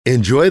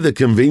Enjoy the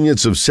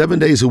convenience of 7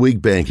 days a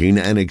week banking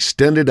and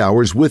extended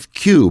hours with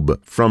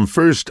Cube from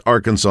First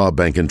Arkansas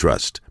Bank and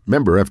Trust.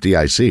 Member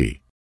FDIC.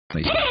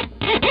 Nobody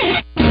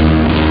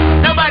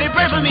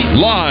pray for me.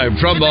 Live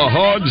from the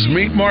Hogs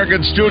Meat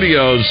Market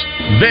Studios,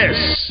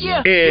 this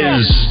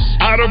is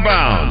Out of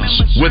Bounds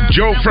with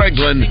Joe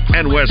Franklin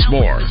and Wes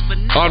Moore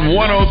on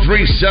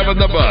 103.7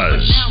 The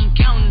Buzz.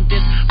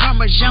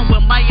 Parmesan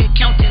with my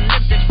accountant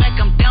lips. In fact,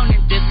 I'm down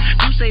in this.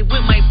 You say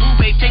with my boo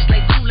babe tastes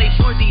like Kool-Aid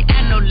for the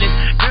analyst.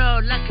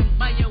 Girl, I can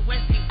buy a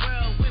Westie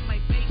world with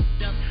my base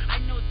stuff. I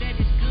know that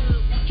it's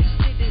good. Won't you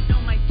sit it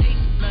on my taste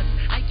buds?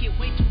 I get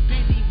way too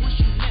busy once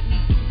you let me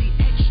do the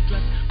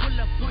extras. Pull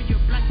up on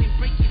your block and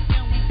break it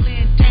down. We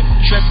playing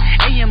Tetris.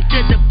 AM to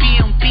the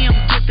PM, PM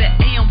to the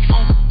AM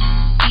phone.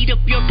 Eat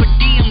up your per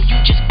diem. You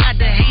just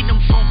gotta hate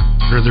them phone.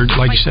 They're,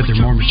 like you said,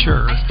 they're more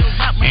mature,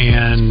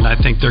 and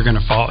I think they're going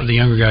to follow. The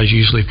younger guys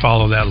usually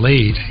follow that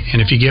lead,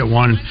 and if you get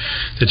one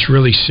that's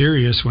really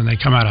serious when they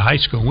come out of high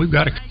school, we've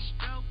got I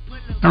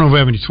don't know if we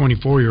have any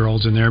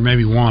 24-year-olds in there,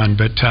 maybe one,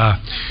 but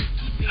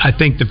I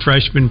think the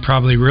freshmen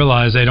probably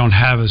realize they don't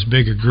have as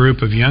big a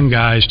group of young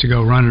guys to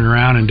go running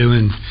around and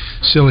doing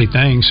silly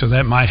things, so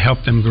that might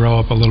help them grow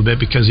up a little bit,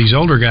 because these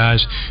older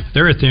guys,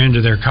 they're at the end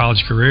of their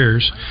college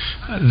careers.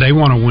 They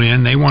want to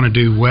win. They want to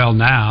do well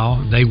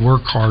now. They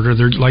work harder.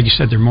 They're, like you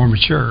said, they're more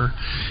mature,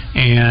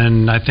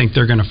 and I think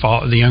they're going to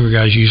follow. The younger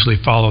guys usually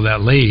follow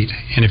that lead,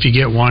 and if you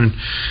get one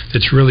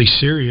that's really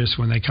serious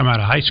when they come out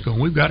of high school,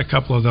 and we've got a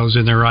couple of those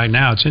in there right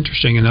now. It's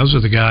interesting, and those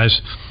are the guys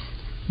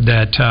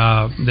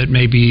that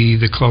may be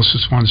the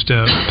closest ones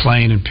to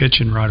playing and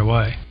pitching right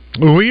away.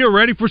 We are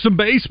ready for some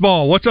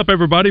baseball. What's up,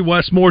 everybody?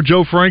 Wes Moore,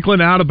 Joe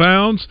Franklin, Out of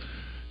Bounds.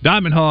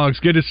 Diamond Hogs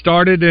get it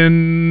started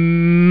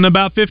in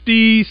about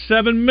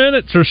 57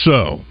 minutes or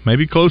so,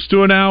 maybe close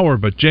to an hour.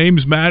 But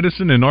James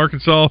Madison in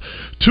Arkansas,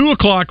 2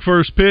 o'clock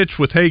first pitch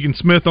with Hagen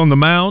Smith on the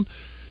mound.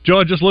 Joe,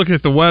 I just looking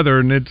at the weather,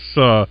 and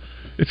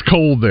it's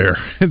cold there.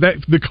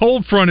 The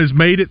cold front has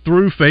made it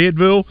through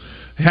Fayetteville.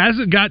 It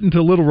hasn't gotten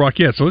to Little Rock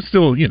yet, so it's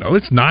still,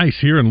 it's nice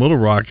here in Little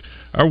Rock.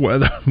 Our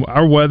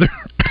weather,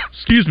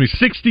 excuse me,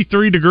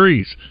 63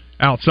 degrees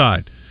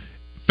outside.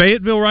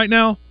 Fayetteville right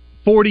now,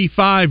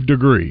 45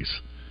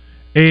 degrees.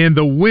 And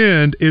the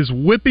wind is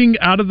whipping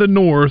out of the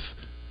north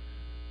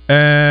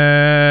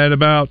at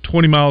about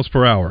 20 miles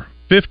per hour.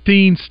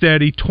 15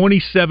 steady,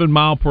 27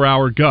 mile per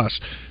hour gusts.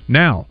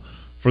 Now,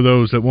 for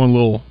those that want a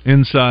little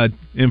inside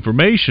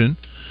information,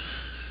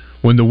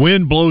 when the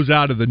wind blows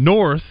out of the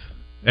north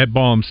at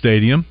Baum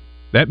Stadium,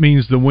 that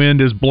means the wind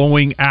is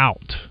blowing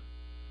out.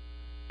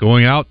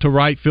 Going out to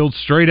right field,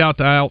 straight out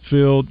to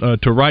outfield,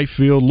 to right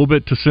field, a little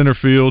bit to center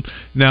field.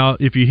 Now,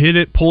 if you hit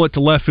it, pull it to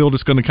left field,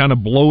 it's going to kind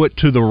of blow it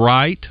to the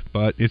right,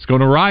 but it's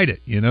going to ride it,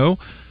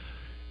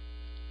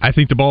 I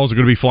think the balls are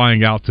going to be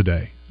flying out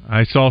today.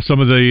 I saw some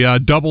of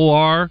the Double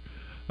R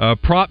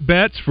prop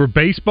bets for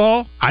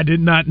baseball. I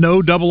did not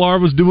know Double R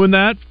was doing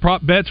that,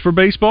 prop bets for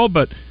baseball,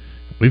 but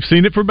we've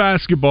seen it for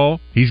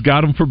basketball. He's got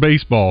them for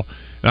baseball.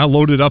 And I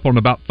loaded up on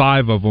about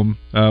 5 of them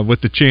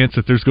with the chance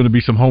that there's going to be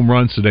some home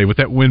runs today with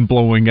that wind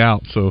blowing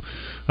out. So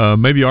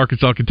maybe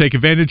Arkansas can take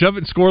advantage of it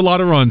and score a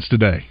lot of runs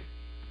today.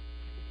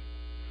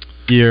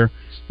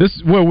 This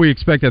is what we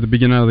expect at the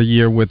beginning of the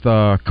year with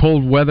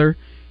cold weather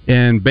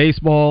and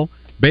baseball.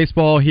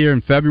 Baseball here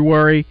in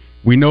February,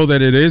 we know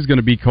that it is going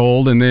to be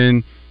cold. And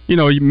then,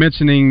 you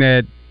mentioning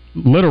that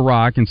Little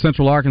Rock and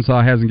Central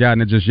Arkansas hasn't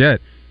gotten it just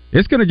yet.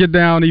 It's going to get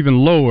down even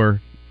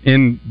lower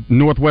in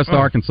northwest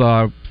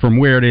Arkansas from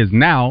where it is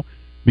now,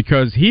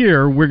 because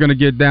here we're going to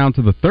get down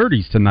to the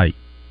 30s tonight.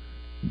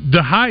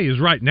 The high is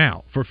right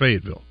now for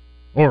Fayetteville,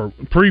 or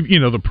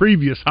the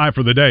previous high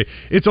for the day.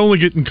 It's only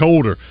getting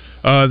colder.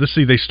 Let's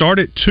see, they start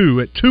at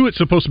 2. At 2, it's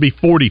supposed to be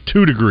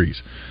 42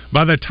 degrees.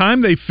 By the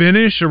time they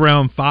finish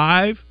around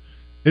 5,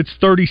 it's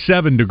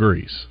 37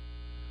 degrees.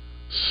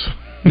 So,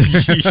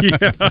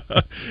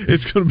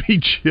 it's going to be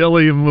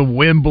chilly and the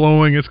wind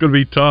blowing. It's going to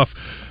be tough.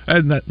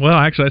 And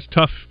actually, that's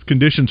tough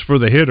conditions for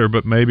the hitter,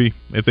 but maybe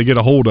if they get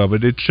a hold of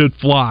it, it should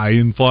fly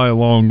a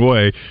long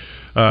way.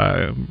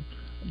 Kind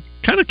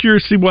of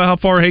curious to see how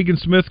far Hagen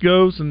Smith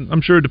goes, and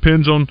I'm sure it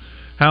depends on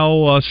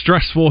how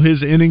stressful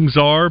his innings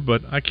are,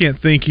 but I can't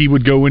think he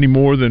would go any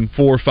more than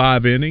 4 or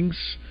 5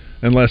 innings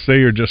unless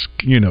they are just,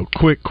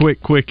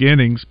 quick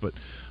innings. But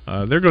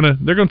they're gonna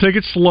take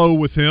it slow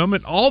with him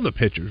and all the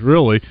pitchers,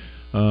 really.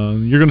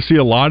 You're going to see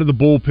a lot of the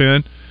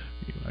bullpen.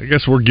 I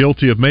guess we're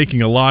guilty of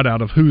making a lot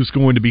out of who's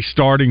going to be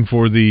starting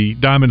for the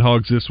Diamond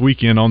Hogs this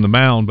weekend on the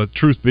mound, but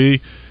truth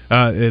be,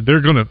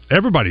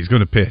 everybody's going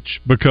to pitch,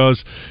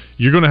 because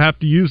you're going to have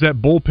to use that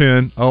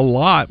bullpen a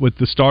lot with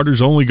the starters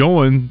only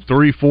going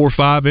 3, 4,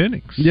 5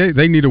 innings. Yeah,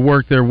 they need to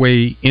work their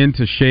way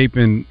into shape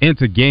and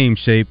into game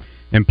shape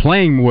and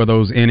playing more of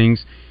those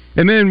innings.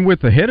 And then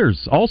with the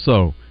hitters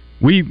also,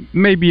 we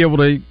may be able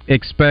to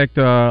expect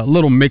a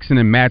little mixing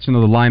and matching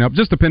of the lineup,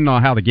 just depending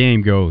on how the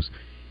game goes.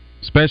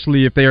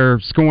 Especially if they're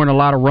scoring a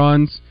lot of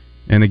runs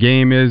and the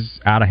game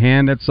is out of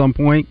hand at some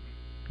point,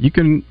 you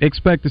can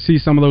expect to see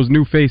some of those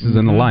new faces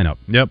in the lineup.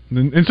 Yep,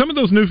 and some of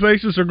those new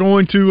faces are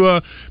going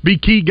to be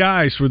key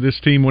guys for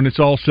this team when it's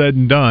all said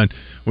and done.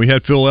 We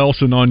had Phil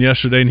Elson on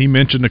yesterday, and he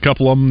mentioned a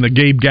couple of them. The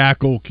Gabe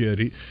Gackle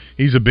kid,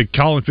 he's a big.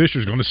 Colin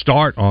Fisher's going to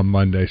start on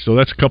Monday, so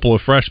that's a couple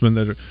of freshmen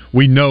that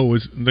we know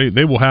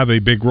they will have a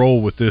big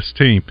role with this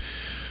team.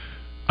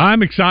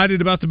 I'm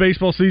excited about the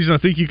baseball season. I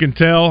think you can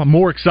tell. I'm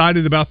more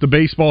excited about the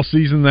baseball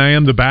season than I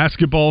am the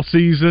basketball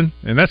season.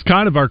 And that's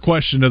kind of our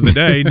question of the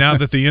day. Now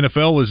that the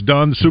NFL is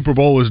done, the Super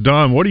Bowl is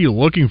done, what are you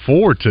looking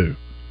forward to?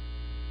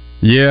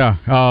 Yeah,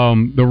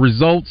 the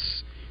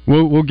results,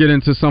 we'll get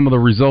into some of the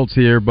results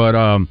here, but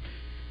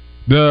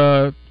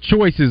the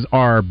choices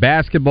are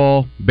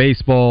basketball,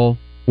 baseball,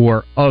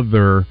 or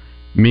other,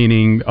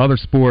 meaning other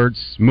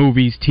sports,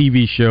 movies,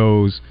 TV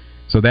shows.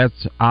 So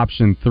that's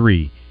option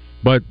 3.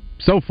 But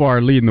so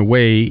far, leading the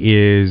way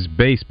is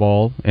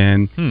baseball,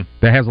 and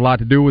that has a lot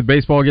to do with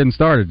baseball getting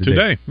started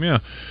today. Yeah.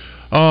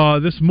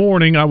 This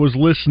morning, I was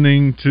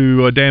listening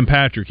to Dan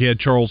Patrick. He had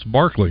Charles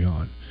Barkley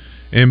on,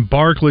 and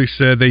Barkley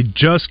said they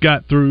just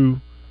got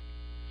through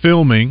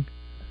filming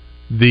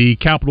the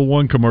Capital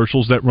One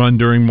commercials that run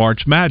during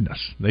March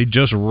Madness. They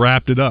just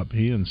wrapped it up.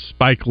 He and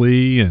Spike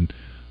Lee, and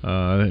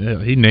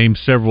he named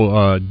several.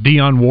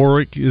 Dionne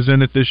Warwick is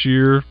in it this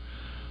year.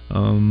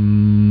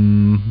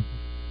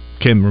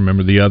 Can't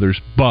remember the others,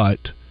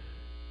 but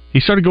he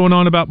started going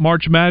on about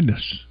March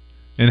Madness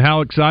and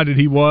how excited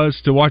he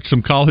was to watch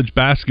some college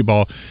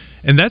basketball.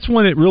 And that's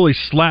when it really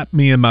slapped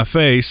me in my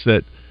face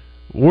that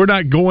we're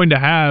not going to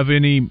have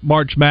any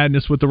March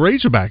Madness with the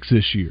Razorbacks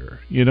this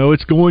year. You know,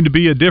 it's going to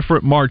be a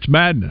different March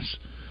Madness.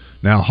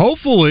 Now,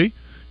 hopefully,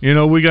 you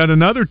know, we got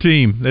another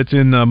team that's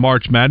in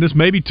March Madness,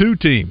 maybe 2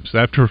 teams.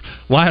 After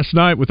last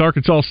night with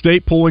Arkansas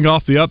State pulling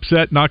off the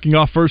upset, knocking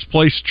off first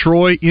place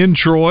Troy in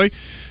Troy.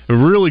 A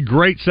really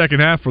great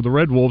second half for the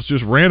Red Wolves,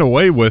 just ran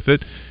away with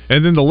it.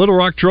 And then the Little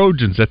Rock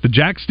Trojans at the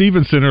Jack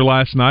Stevens Center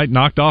last night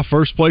knocked off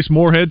first place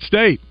Morehead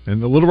State.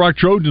 And the Little Rock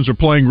Trojans are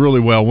playing really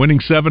well, winning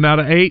 7 out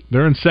of 8.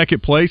 They're in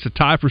second place, a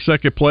tie for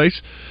second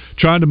place,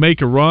 trying to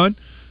make a run.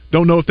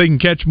 Don't know if they can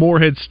catch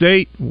Morehead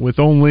State with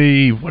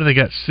only, what do they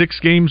got, 6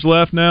 games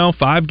left now,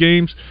 5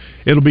 games?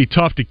 It'll be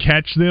tough to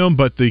catch them,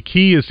 but the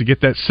key is to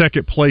get that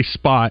second place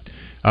spot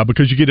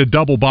because you get a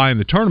double bye in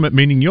the tournament,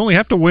 meaning you only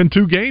have to win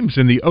 2 games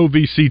in the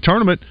OVC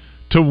tournament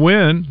to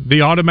win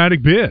the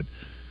automatic bid.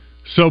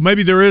 So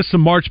maybe there is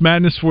some March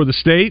Madness for the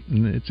state,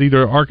 and it's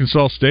either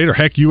Arkansas State or,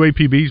 heck,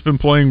 UAPB's been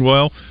playing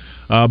well.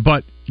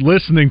 But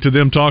listening to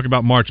them talk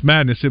about March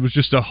Madness, it was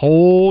just a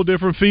whole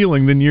different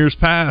feeling than years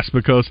past,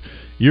 because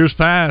years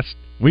past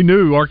we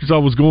knew Arkansas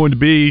was going to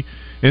be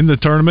in the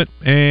tournament,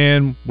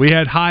 and we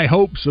had high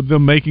hopes of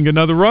them making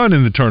another run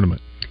in the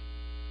tournament.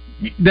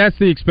 That's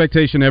the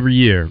expectation every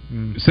year.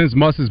 Since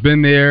Muss has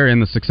been there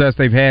and the success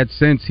they've had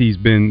since he's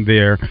been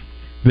there,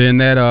 then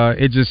that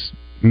it just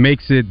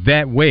makes it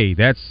that way.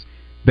 That's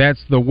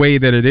the way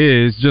that it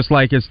is, just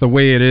like it's the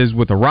way it is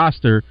with the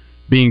roster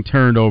being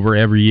turned over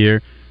every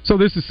year. So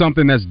this is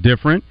something that's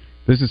different.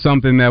 This is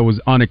something that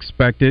was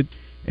unexpected,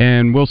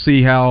 and we'll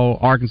see how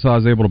Arkansas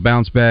is able to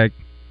bounce back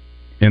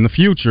in the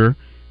future.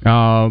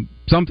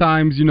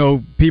 Sometimes, you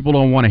know, people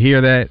don't want to hear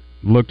that,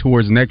 look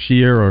towards next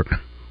year or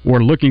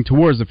looking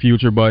towards the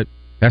future, but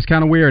that's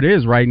kind of where it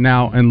is right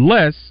now,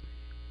 unless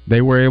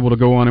they were able to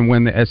go on and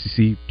win the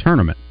SEC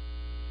tournament.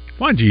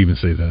 Why'd you even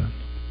say that?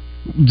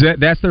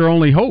 That's their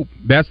only hope.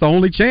 That's the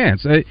only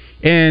chance.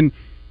 And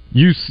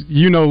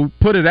you know,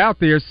 put it out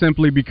there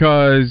simply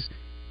because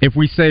if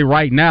we say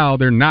right now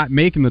they're not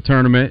making the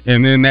tournament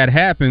and then that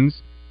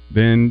happens,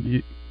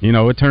 then, you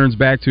know, it turns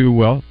back to,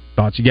 well,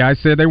 thought you guys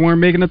said they weren't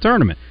making the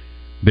tournament.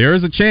 There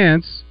is a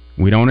chance.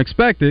 We don't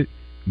expect it,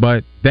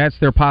 but that's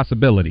their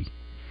possibility.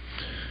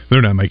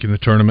 They're not making the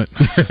tournament.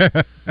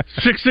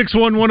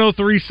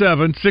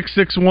 661-1037,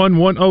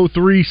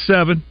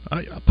 661-1037.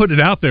 I put it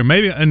out there,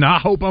 maybe, and I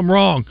hope I'm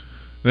wrong.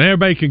 And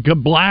everybody can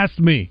come blast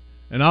me,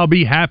 and I'll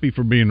be happy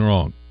for being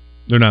wrong.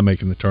 They're not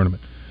making the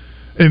tournament.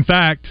 In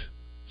fact,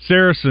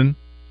 Saracen,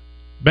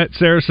 Bet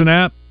Saracen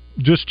app,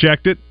 just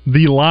checked it.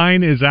 The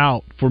line is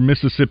out for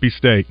Mississippi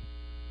State.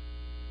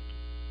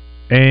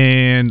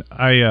 And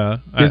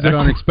is it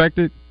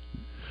unexpected?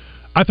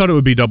 I thought it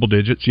would be double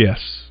digits,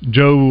 yes.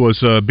 Joe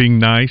was being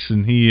nice,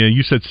 and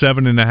you said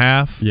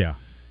 7.5? Yeah.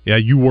 Yeah,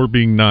 you were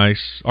being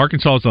nice.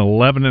 Arkansas is an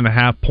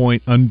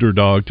 11.5-point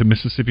underdog to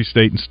Mississippi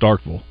State in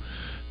Starkville.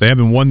 They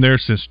haven't won there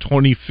since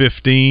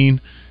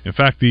 2015. In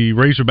fact, the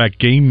Razorback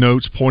game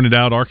notes pointed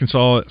out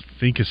Arkansas, I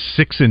think, is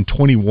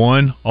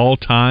 6-21 all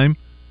time.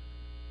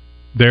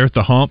 There at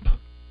the hump,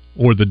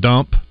 or the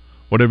dump,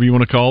 whatever you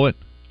want to call it.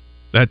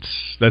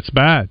 That's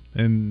bad,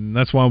 and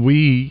that's why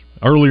we,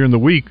 earlier in the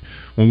week,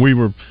 when we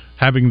were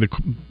having the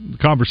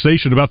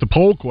conversation about the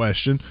poll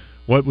question,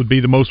 what would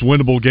be the most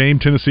winnable game,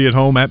 Tennessee at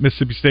home, at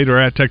Mississippi State, or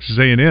at Texas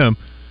A&M,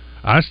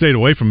 I stayed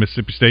away from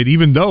Mississippi State,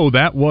 even though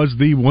that was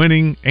the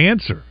winning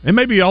answer. And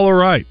maybe y'all are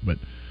right, but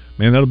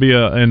man, that'll be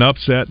an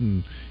upset,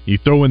 and you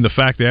throw in the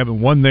fact they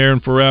haven't won there in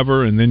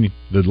forever, and then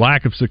the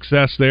lack of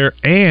success there,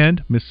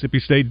 and Mississippi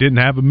State didn't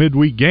have a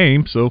midweek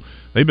game, so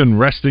they've been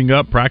resting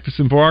up,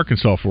 practicing for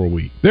Arkansas for a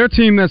week. They're a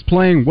team that's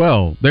playing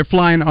well. They're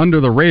flying under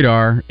the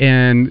radar,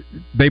 and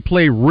they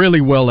play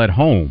really well at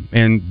home,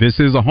 and this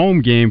is a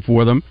home game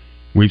for them.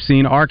 We've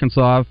seen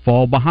Arkansas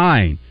fall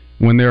behind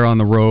when they're on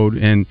the road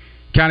and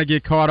kind of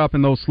get caught up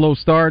in those slow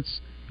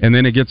starts, and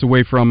then it gets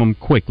away from them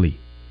quickly.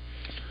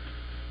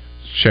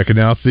 Checking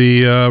out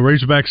the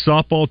Razorback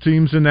softball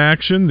teams in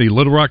action. The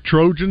Little Rock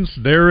Trojans,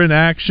 they're in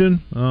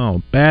action.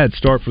 Oh, bad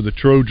start for the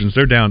Trojans.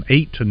 They're down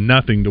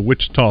 8-0 to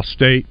Wichita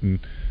State, and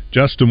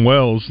Justin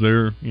Wells,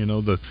 they're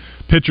the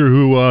pitcher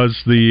who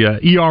was the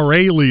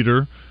ERA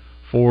leader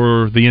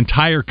for the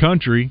entire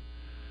country.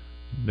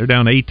 They're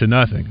down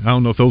 8-0. I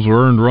don't know if those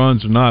were earned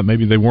runs or not.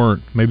 Maybe they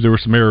weren't. Maybe there were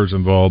some errors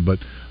involved, but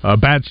a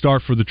bad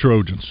start for the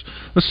Trojans.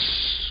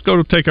 Let's go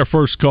to take our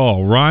first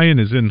call. Ryan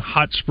is in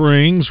Hot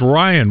Springs.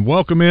 Ryan,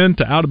 welcome in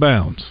to Out of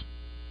Bounds.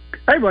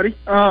 Hey, buddy.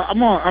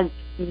 I'm on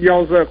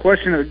y'all's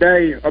question of the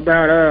day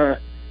about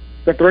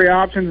the three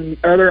options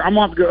and other. I'm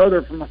going to have to go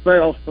other for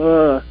myself,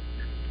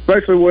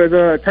 especially with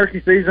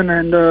turkey season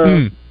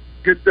and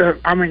good.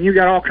 I mean, you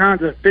got all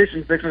kinds of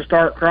fishing fixing to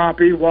start: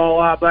 crappie,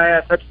 walleye,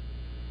 bass.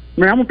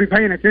 I'm going to be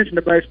paying attention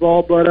to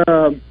baseball, but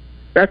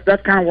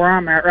that's kind of where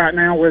I'm at right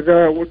now with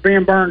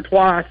being burned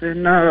twice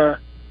in so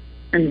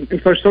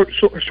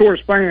short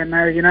a span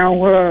there.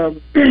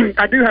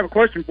 I do have a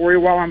question for you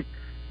while I'm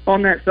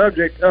on that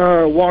subject.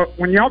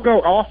 When y'all go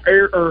off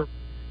air, or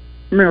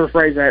let me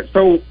rephrase that.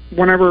 So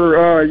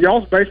whenever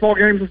y'all's baseball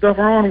games and stuff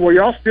are on, will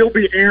y'all still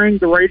be airing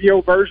the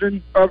radio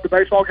version of the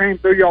baseball game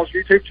through y'all's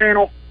YouTube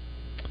channel?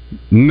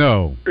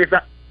 No.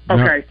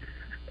 Okay.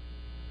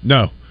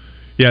 No.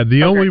 Yeah,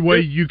 the only way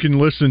you can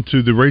listen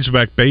to the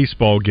Razorback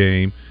baseball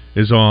game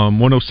is on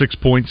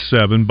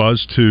 106.7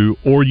 Buzz 2,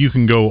 or you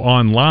can go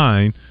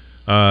online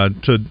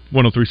to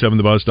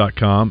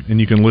 1037thebuzz.com,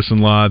 and you can listen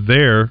live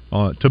there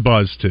to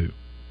Buzz 2.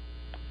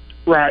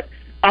 Right.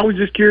 I was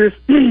just curious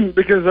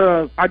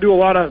because I do a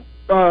lot of,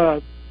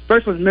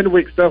 especially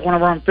midweek stuff.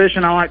 Whenever I'm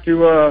fishing, I like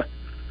to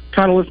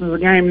try to listen to the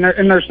game,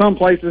 and there's some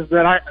places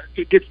that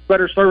it gets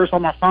better service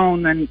on my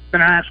phone than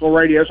an actual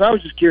radio. So I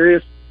was just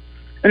curious.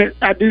 And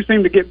I do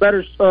seem to get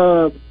better.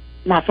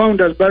 My phone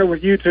does better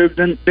with YouTube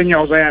than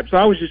y'all's app. So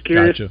I was just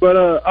curious. Gotcha. But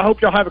I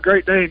hope y'all have a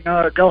great day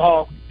and go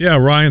Hog. Yeah,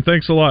 Ryan,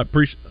 thanks a lot.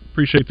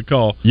 Appreciate the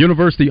call.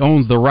 University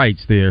owns the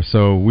rights there,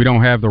 so we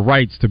don't have the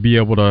rights to be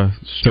able to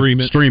stream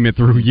it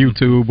through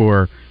YouTube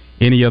or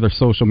any other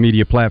social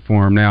media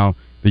platform. Now,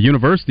 the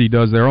university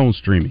does their own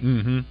streaming.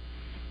 Mm-hmm.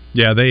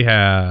 Yeah, they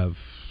have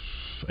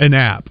an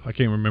app. I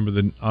can't remember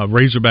the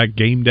Razorback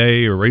Game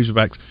Day or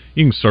Razorbacks.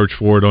 You can search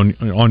for it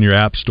on your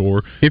app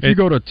store. If you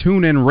go to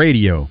TuneIn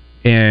Radio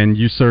and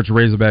you search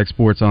Razorback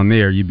Sports on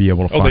there, you'd be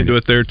able to find it. Oh, they do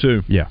it there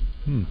too? Yeah.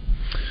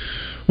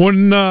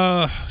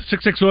 661-1037,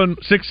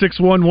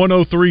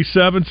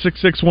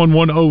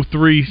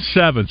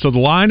 661-1037. So the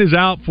line is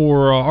out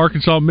for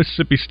Arkansas,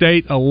 Mississippi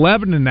State,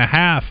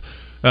 11.5.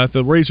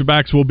 The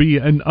Razorbacks will be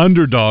an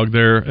underdog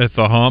there at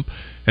the Hump.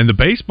 And the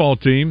baseball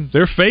team,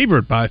 they're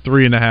favored by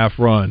 3.5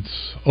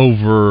 runs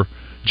over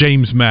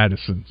James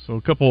Madison. So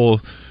a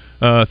couple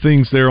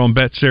things there on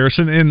Bet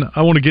Saracen. And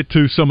I want to get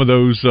to some of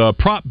those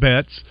prop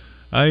bets.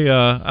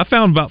 I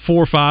found about 4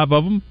 or 5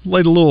 of them.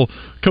 Laid a little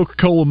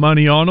Coca-Cola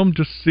money on them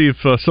just to see if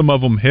some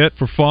of them hit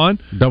for fun.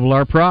 Double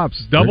R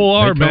props. Double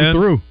R, man.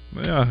 Come through.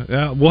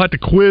 Yeah. We'll have to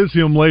quiz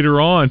him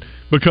later on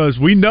because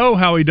we know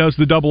how he does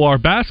the Double R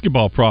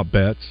basketball prop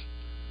bets.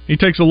 He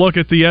takes a look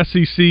at the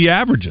SEC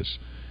averages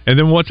and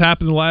then what's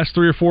happened in the last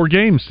 3 or 4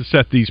 games to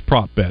set these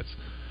prop bets.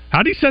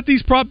 How do you set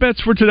these prop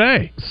bets for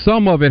today?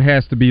 Some of it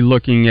has to be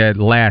looking at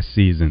last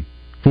season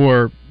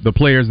for the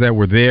players that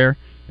were there,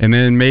 and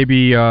then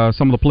maybe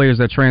some of the players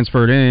that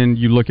transferred in,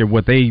 you look at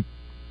what they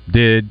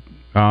did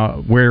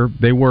where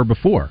they were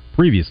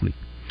previously.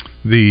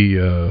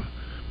 The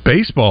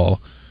baseball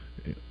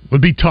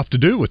would be tough to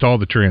do with all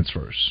the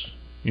transfers.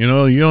 You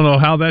don't know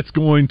how that's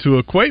going to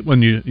equate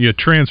when you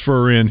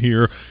transfer in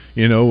here.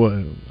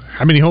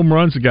 How many home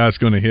runs the guy's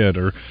going to hit,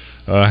 or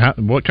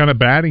what kind of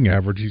batting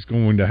average he's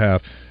going to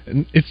have.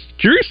 And it's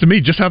curious to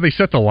me just how they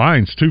set the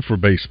lines too for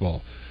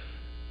baseball.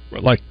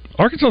 Like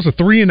Arkansas's a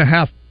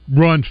 3.5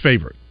 run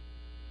favorite.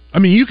 I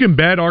mean, you can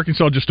bet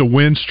Arkansas just to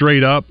win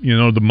straight up,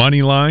 the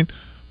money line,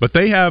 but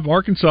they have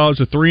Arkansas as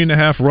a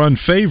 3.5 run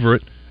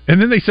favorite,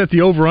 and then they set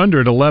the over under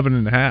at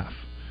 11.5.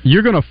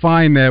 You're going to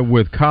find that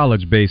with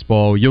college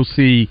baseball, you'll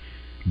see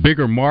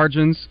bigger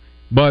margins,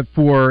 but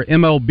for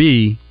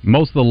MLB,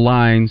 most of the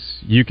lines,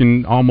 you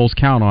can almost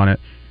count on it,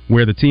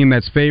 where the team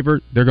that's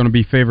favored, they're going to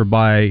be favored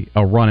by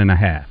a run and a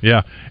half.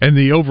 Yeah, and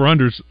the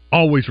over-under's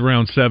always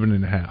around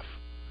 7.5.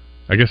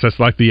 I guess that's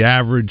like the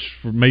average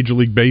for Major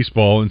League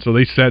Baseball, and so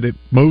they set it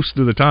most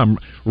of the time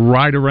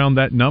right around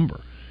that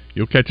number.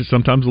 You'll catch it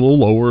sometimes a little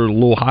lower or a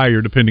little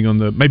higher depending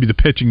on maybe the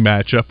pitching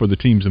matchup or the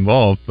teams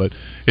involved. But,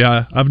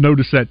 yeah, I've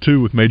noticed that too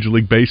with Major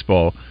League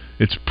Baseball.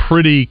 It's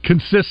pretty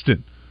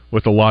consistent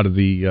with a lot of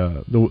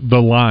the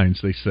lines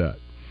they set.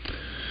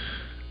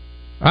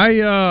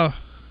 I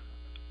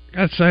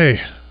gotta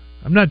say,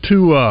 I'm not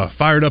too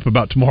fired up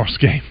about tomorrow's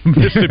game,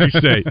 Mississippi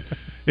State.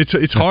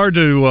 It's hard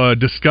to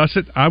discuss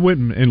it. I went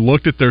and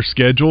looked at their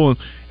schedule,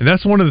 and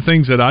that's one of the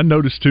things that I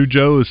noticed too,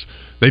 Joe, is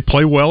they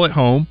play well at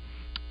home,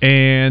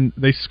 and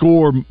they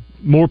score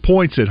more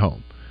points at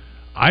home.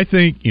 I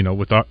think,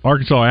 with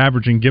Arkansas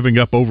averaging giving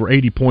up over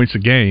 80 points a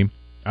game,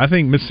 I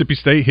think Mississippi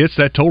State hits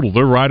that total.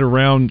 They're right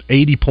around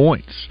 80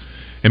 points.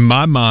 In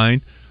my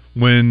mind,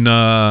 when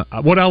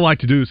what I like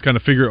to do is kind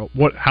of figure out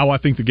how I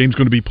think the game's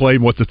going to be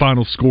played, what the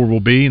final score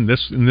will be. In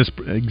this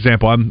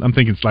example, I'm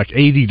thinking it's like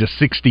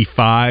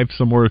 80-65,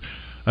 somewhere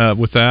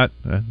with that.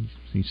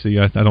 You see,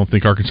 I don't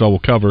think Arkansas will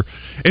cover.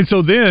 And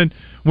so then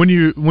when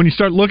you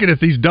start looking at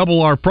these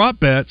double R prop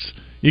bets,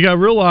 you got to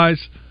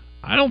realize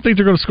I don't think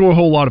they're going to score a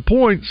whole lot of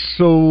points.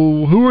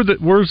 So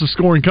where's the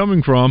scoring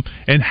coming from,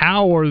 and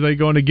how are they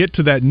going to get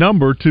to that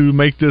number to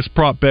make this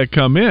prop bet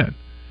come in?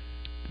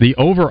 The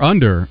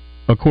over-under,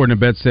 according to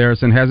Bet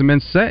Saracen, hasn't been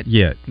set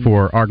yet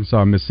for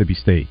Arkansas and Mississippi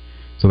State.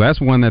 So that's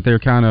one that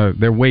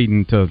they're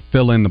waiting to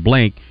fill in the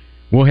blank.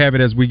 We'll have it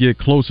as we get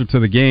closer to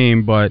the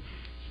game, but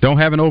don't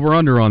have an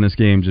over-under on this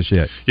game just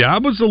yet. Yeah, I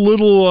was a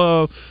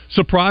little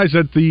surprised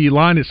that the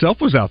line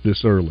itself was out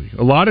this early.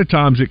 A lot of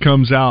times it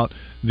comes out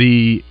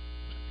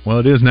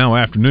it is now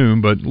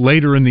afternoon, but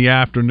later in the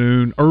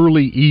afternoon,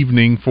 early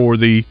evening for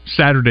the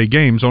Saturday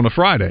games on a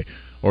Friday.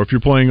 Or if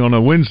you're playing on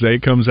a Wednesday,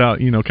 it comes out,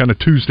 kind of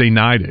Tuesday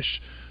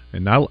night-ish.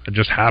 And I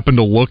just happened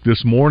to look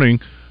this morning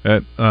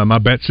at my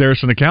Bet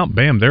Saracen account.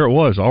 Bam, there it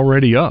was,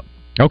 already up.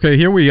 Okay,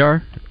 here we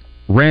are.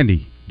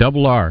 Randy,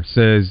 Double R,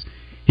 says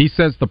he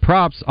sets the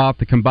props off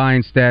the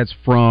combined stats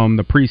from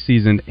the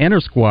preseason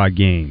inter-squad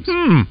games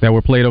that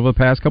were played over the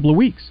past couple of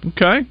weeks.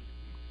 Okay.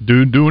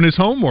 Dude doing his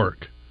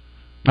homework.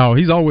 Oh,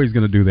 he's always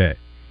going to do that.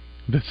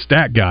 The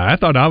stat guy. I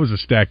thought I was a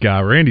stat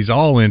guy. Randy's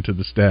all into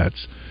the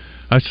stats.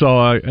 I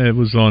saw it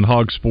was on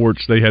Hog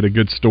Sports. They had a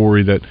good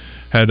story that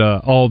had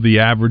all the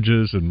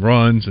averages and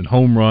runs and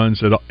home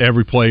runs that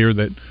every player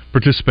that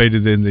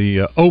participated in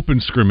the open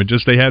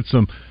scrimmages. They had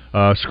some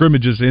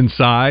scrimmages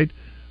inside,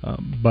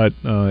 but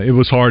it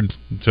was hard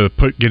to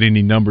get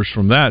any numbers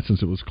from that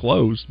since it was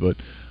closed. But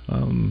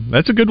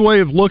that's a good way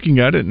of looking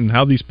at it and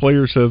how these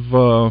players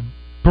have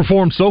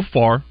performed so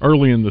far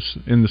early in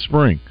the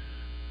spring.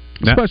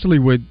 Especially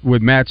with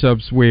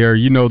matchups where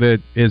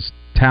that it's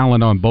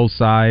talent on both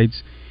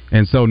sides.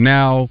 And so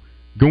now,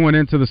 going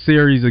into the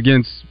series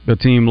against a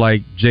team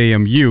like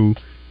JMU,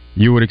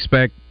 you would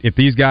expect if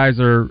these guys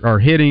are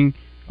hitting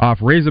off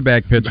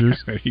Razorback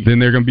pitchers, then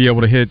they're going to be able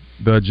to hit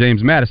the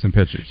James Madison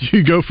pitchers.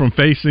 You go from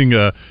facing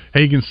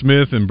Hagen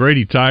Smith and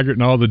Brady Tygart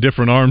and all the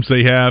different arms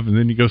they have, and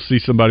then you go see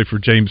somebody for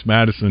James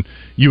Madison.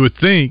 You would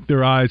think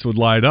their eyes would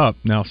light up.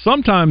 Now,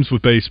 sometimes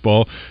with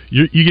baseball,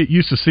 you get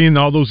used to seeing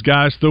all those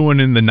guys throwing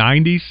in the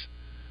 90s.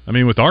 I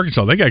mean, with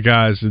Arkansas, they got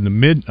guys in the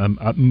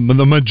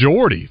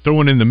majority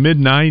throwing in the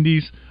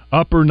mid-90s,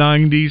 upper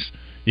 90s.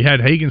 You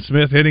had Hagen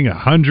Smith hitting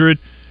 100,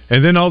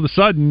 and then all of a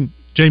sudden,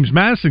 James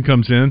Madison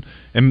comes in,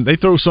 and they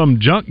throw some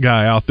junk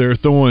guy out there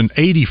throwing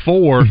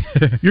 84.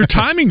 Your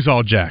timing's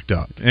all jacked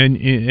up. And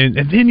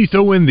then you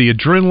throw in the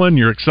adrenaline.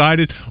 You're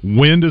excited.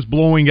 Wind is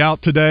blowing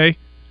out today.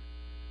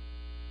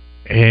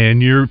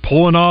 And you're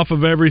pulling off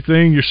of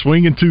everything. You're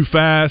swinging too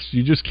fast.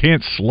 You just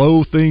can't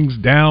slow things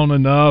down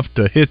enough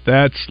to hit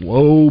that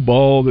slow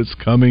ball that's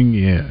coming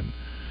in.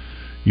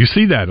 You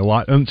see that a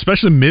lot,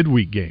 especially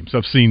midweek games.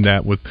 I've seen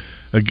that with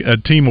a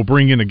team will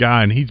bring in a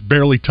guy, and he's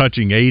barely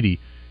touching 80.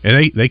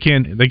 And they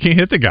can't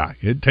hit the guy.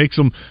 It takes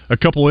them a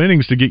couple of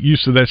innings to get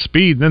used to that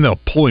speed, and then they'll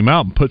pull him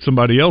out and put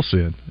somebody else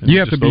in. You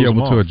have to be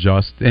able to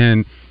adjust,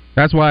 and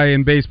that's why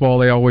in baseball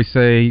they always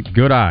say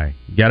good eye.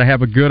 You got to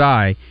have a good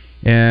eye,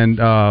 and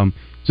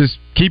just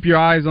keep your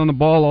eyes on the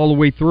ball all the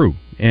way through,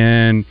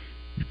 and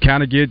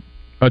kind of get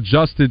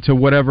adjusted to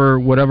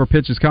whatever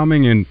pitch is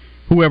coming and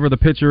whoever the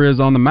pitcher is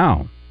on the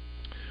mound.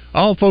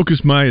 I'll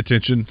focus my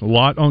attention a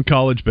lot on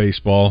college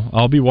baseball.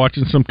 I'll be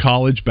watching some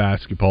college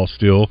basketball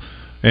still.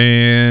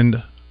 And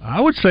I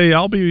would say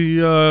I'll be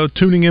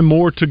tuning in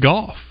more to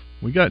golf.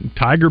 We got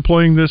Tiger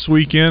playing this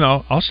weekend.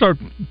 I'll start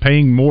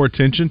paying more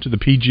attention to the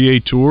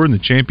PGA Tour and the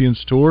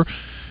Champions Tour,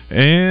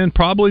 and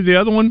probably the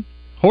other one,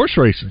 horse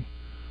racing.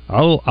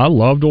 I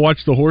love to watch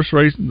the horse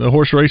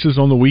races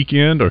on the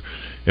weekend, or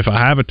if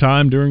I have a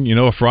time during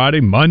a Friday,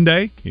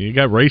 Monday. You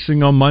got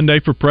racing on Monday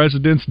for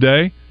President's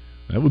Day.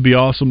 That would be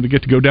awesome to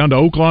get to go down to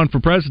Oaklawn for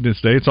President's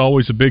Day. It's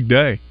always a big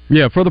day.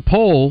 Yeah, for the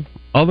poll.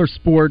 Other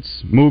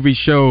sports, movie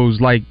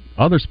shows, like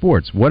other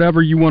sports,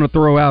 whatever you want to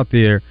throw out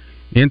there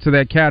into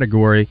that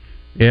category.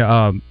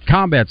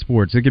 Combat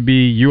sports, it could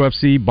be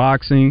UFC,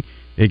 boxing,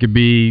 it could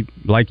be,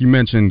 like you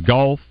mentioned,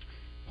 golf,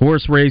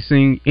 horse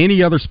racing,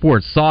 any other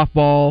sports,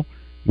 softball,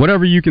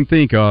 whatever you can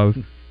think of.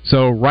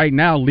 So right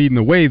now, leading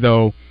the way,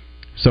 though,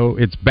 so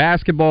it's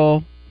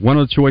basketball, one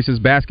of the choices,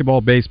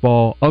 basketball,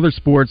 baseball, other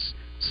sports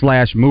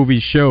 / movie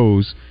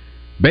shows.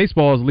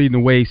 Baseball is leading the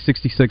way,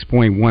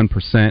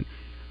 66.1%.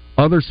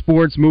 Other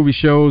sports, movie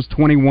shows,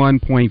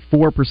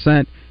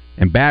 21.4%,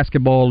 and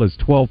basketball is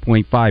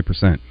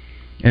 12.5%.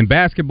 And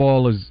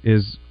basketball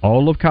is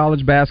all of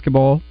college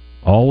basketball,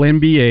 all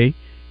NBA.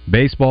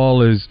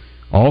 Baseball is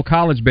all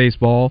college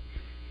baseball.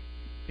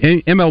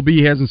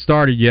 MLB hasn't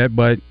started yet,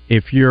 but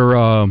if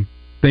you're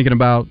thinking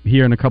about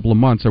here in a couple of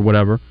months or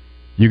whatever,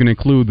 you can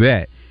include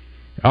that.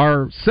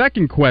 Our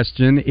second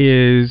question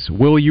is,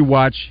 will you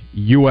watch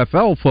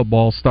UFL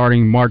football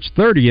starting March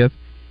 30th?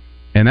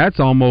 And that's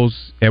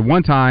almost, at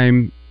one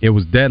time, it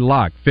was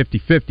deadlocked,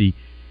 50-50,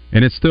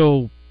 and it's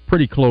still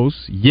pretty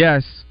close.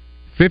 Yes,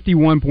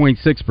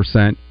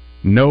 51.6%,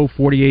 no,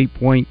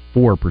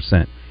 48.4%.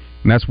 And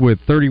that's with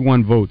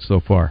 31 votes so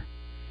far.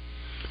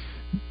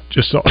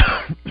 Just saw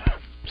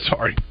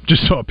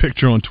a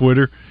picture on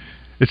Twitter.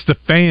 It's the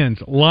fans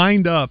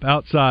lined up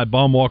outside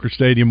Baum-Walker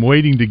Stadium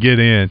waiting to get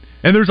in.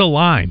 And there's a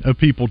line of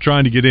people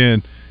trying to get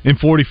in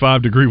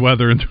 45-degree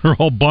weather, and they're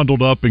all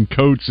bundled up in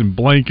coats and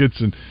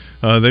blankets, and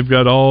they've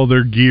got all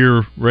their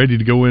gear ready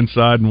to go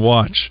inside and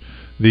watch.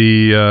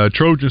 The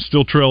Trojans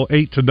still trail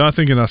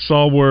 8-0, and I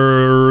saw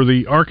where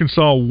the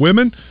Arkansas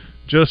women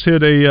just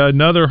hit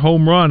another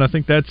home run. I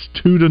think that's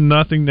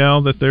 2-0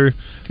 now that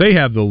they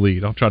have the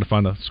lead. I'll try to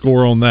find a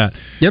score on that.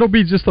 It'll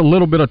be just a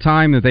little bit of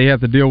time that they have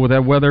to deal with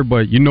that weather,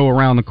 but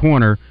around the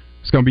corner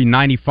it's going to be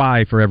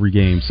 95 for every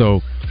game.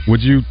 So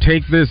would you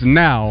take this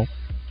now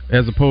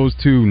as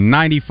opposed to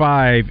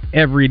 95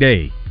 every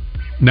day?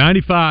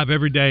 95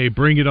 every day.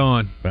 Bring it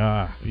on.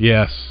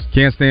 Yes.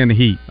 Can't stand the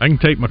heat. I can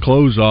take my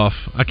clothes off.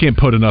 I can't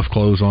put enough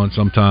clothes on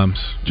sometimes.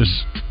 Just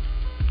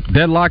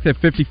deadlocked at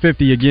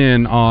 50-50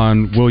 again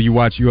on will you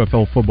watch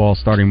UFL football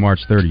starting March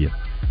 30th.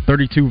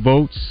 32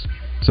 votes,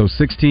 so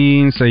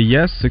 16 say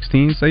yes,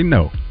 16 say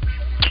no.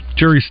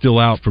 Jury's still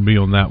out for me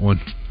on that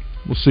one.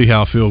 We'll see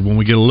how I feel when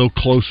we get a little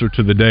closer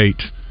to the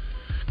date.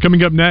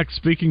 Coming up next,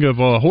 speaking of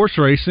horse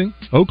racing,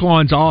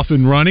 Oaklawn's off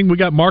and running. We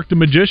got Mark the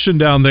Magician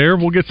down there.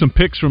 We'll get some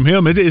picks from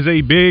him. It is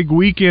a big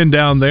weekend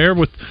down there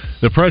with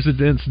the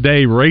President's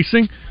Day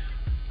racing.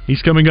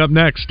 He's coming up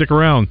next. Stick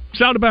around.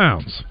 It's Out of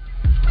Bounds.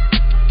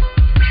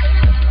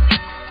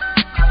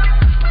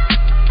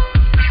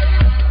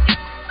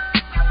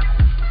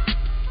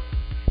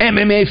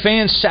 MMA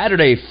fans,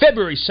 Saturday,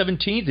 February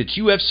 17th, it's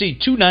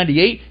UFC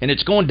 298, and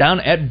it's going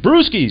down at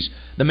Brewski's.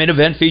 The main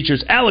event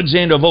features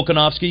Alexander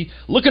Volkanovski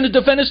looking to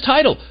defend his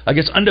title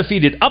against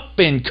undefeated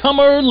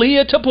up-and-comer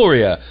Leah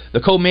Topuria.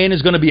 The co-main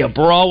is going to be a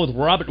brawl with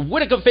Robert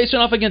Whittaker facing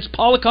off against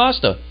Paulo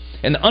Costa.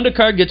 And the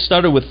undercard gets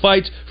started with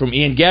fights from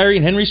Ian Gary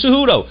and Henry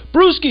Cejudo.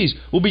 Brewski's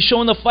will be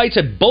showing the fights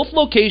at both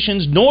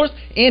locations, north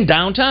and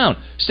downtown.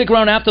 Stick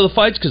around after the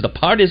fights because the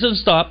party doesn't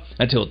stop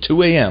until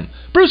 2 a.m.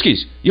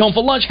 Brewski's, you home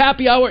for lunch,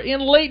 happy hour,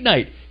 and late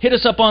night. Hit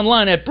us up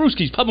online at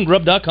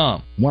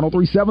brewskispubandgrub.com.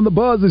 103.7 The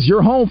Buzz is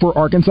your home for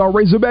Arkansas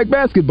Razorback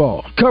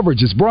basketball.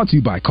 Coverage is brought to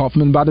you by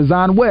Kaufman by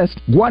Design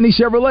West, Gwatney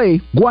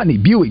Chevrolet,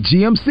 Gwatney Buick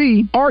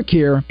GMC,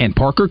 R-Care, and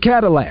Parker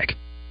Cadillac.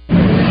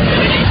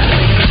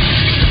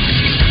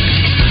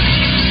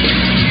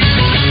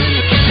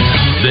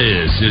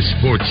 This is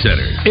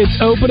SportsCenter. It's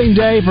opening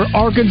day for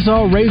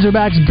Arkansas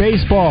Razorbacks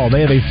baseball.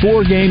 They have a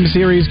 4-game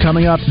series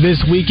coming up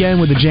this weekend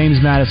with the James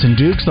Madison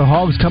Dukes. The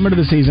Hogs come into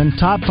the season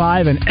top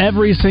 5 in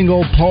every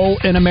single poll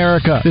in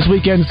America. This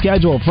weekend's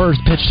schedule, first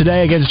pitch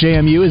today against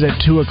JMU is at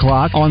 2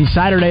 o'clock. On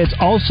Saturday, it's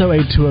also a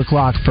 2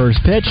 o'clock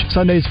first pitch.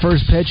 Sunday's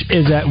first pitch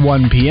is at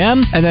 1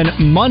 p.m. And then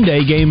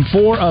Monday, game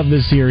 4 of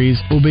the series,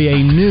 will be a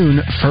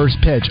noon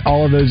first pitch.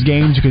 All of those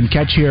games you can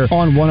catch here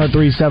on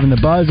 103.7 The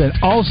Buzz, and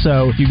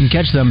also you can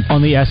catch them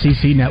on the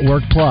SEC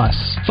Network Plus.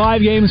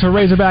 5 games for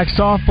Razorback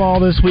softball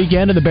this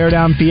weekend at the Bear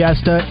Down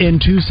Fiesta in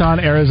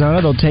Tucson,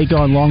 Arizona. They'll take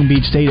on Long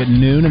Beach State at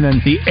noon, and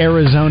then the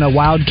Arizona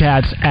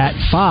Wildcats at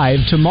 5.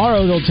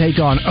 Tomorrow they'll take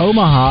on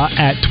Omaha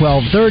at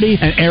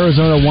 12:30, and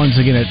Arizona once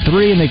again at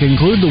 3, and they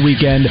conclude the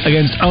weekend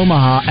against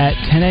Omaha at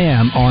 10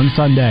 a.m. on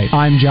Sunday.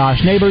 I'm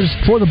Josh Neighbors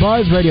for the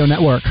Buzz Radio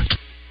Network.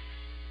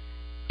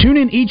 Tune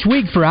in each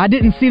week for I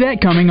Didn't See That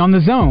Coming on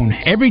The Zone.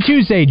 Every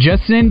Tuesday,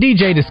 Justin and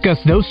DJ discuss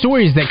those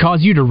stories that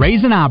cause you to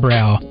raise an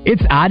eyebrow.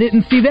 It's I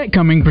Didn't See That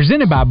Coming,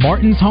 presented by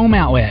Barton's Home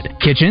Outlet.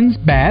 Kitchens,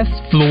 baths,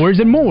 floors,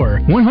 and more.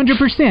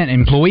 100%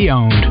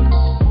 employee-owned.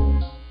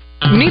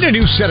 Need a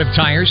new set of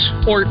tires?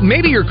 Or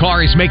maybe your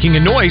car is making a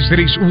noise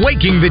that is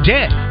waking the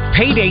dead.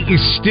 Payday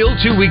is still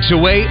 2 weeks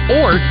away,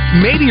 or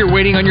maybe you're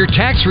waiting on your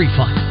tax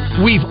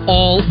refund. We've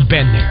all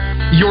been there.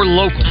 Your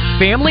local,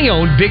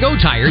 family-owned Big O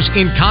Tires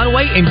in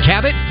Conway and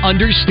Cabot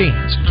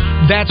understands.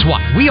 That's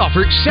why we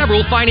offer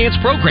several finance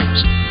programs.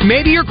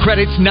 Maybe your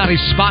credit's not as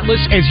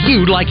spotless as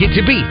you'd like it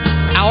to be.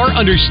 Our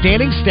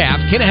understanding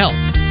staff can help.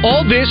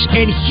 All this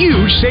and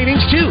huge savings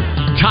too.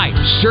 Tires,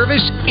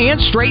 service, and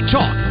straight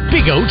talk.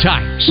 Big O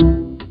Tires.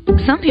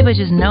 Some people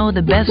just know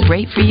the best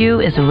rate for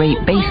you is a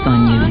rate based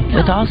on you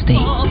with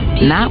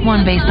Allstate, not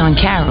one based on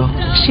Carol.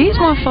 She's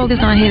more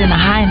focused on hitting a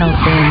high note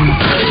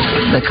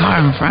than the car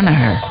in front of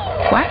her.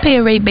 Why pay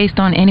a rate based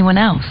on anyone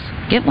else?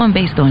 Get one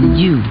based on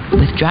you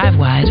with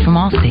DriveWise from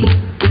Allstate.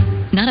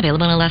 Not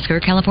available in Alaska or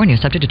California,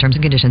 subject to terms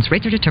and conditions.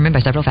 Rates are determined by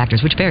several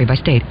factors, which vary by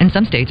state. In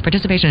some states,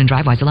 participation in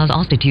DriveWise allows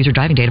Allstate to use your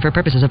driving data for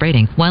purposes of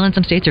rating. While in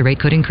some states, your rate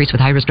could increase with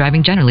high-risk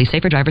driving. Generally,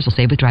 safer drivers will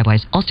save with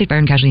DriveWise. Allstate Fire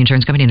and Casualty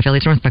Insurance Company and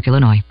affiliates, Northbrook,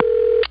 Illinois.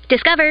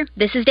 Discover,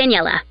 this is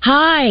Daniela.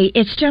 Hi,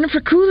 it's Jennifer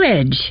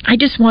Coolidge. I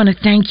just want to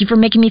thank you for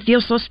making me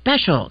feel so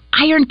special.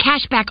 I earned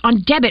cash back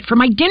on debit for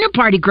my dinner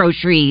party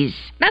groceries.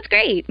 That's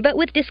great, but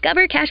with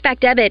Discover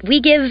Cashback Debit,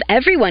 we give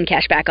everyone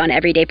cash back on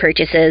everyday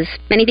purchases.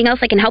 Anything else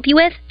I can help you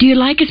with? Do you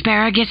like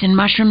asparagus and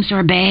mushroom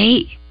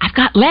sorbet? I've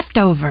got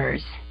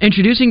leftovers.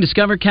 Introducing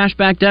Discover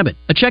Cashback Debit,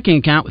 a checking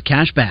account with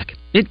cash back.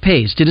 It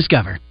pays to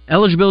Discover.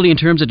 Eligibility and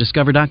terms at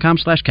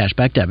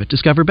discover.com/cashbackdebit.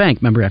 Discover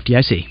Bank, member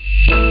FDIC.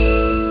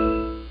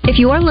 If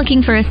you are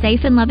looking for a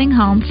safe and loving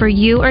home for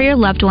you or your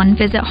loved one,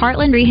 visit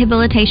Heartland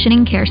Rehabilitation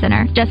and Care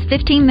Center. Just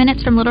 15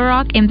 minutes from Little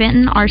Rock in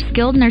Benton, our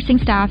skilled nursing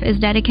staff is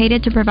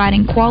dedicated to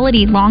providing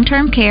quality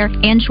long-term care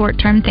and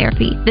short-term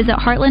therapy. Visit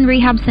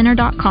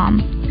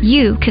heartlandrehabcenter.com.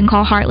 You can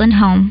call Heartland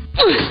home.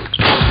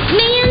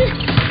 Man,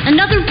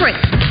 another brick.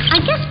 I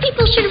guess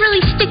people should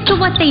really stick to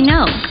what they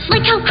know.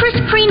 Like how Chris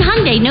Crane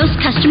Hyundai knows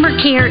customer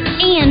care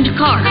and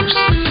cars.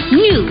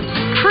 New,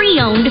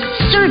 pre-owned,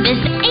 service,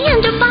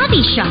 and a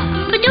body shop.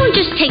 But don't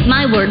just take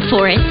my word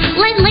for it.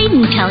 Let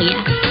Layden tell you.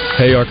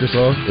 Hey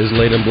Arkansas, it's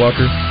Layden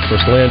Blocker.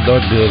 For slam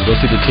dunk deals, go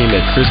see the team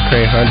at Chris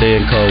Crane Hyundai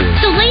in Carwood.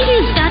 So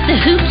Layden's got the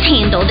hoops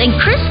handled, and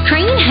Chris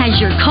Crane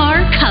has your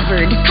car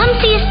covered. Come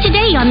see us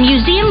today on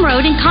Museum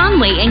Road in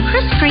Conway and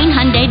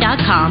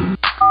ChrisCraneHyundai.com.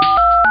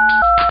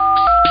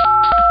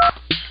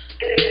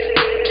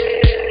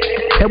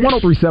 At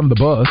 103.7 The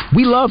Buzz,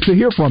 we love to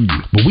hear from you,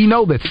 but we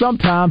know that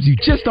sometimes you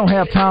just don't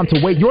have time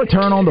to wait your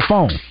turn on the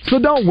phone. So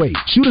don't wait.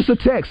 Shoot us a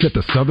text at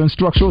the Southern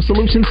Structural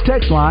Solutions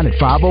text line at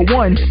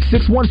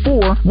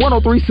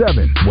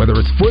 501-614-1037. Whether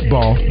it's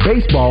football,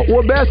 baseball,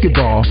 or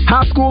basketball,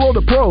 high school or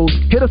the pros,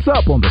 hit us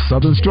up on the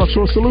Southern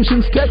Structural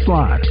Solutions text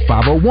line,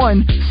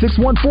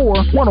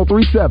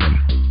 501-614-1037.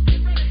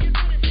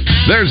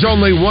 There's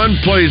only one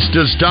place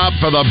to stop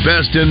for the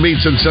best in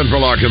meats in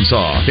Central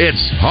Arkansas.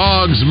 It's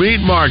Hogs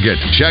Meat Market.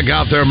 Check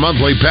out their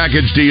monthly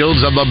package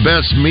deals of the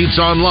best meats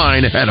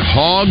online at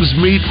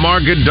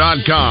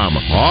hogsmeatmarket.com.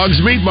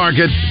 Hogs Meat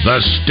Market,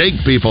 the steak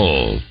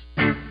people.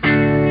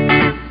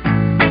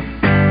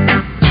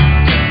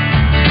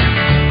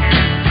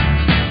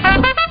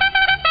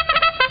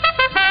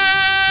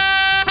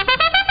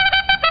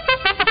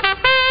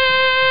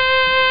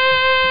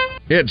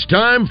 It's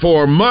time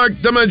for Mark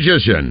the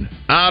Magician,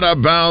 Out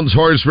of Bounds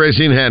horse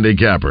racing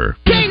handicapper.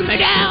 Take me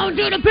down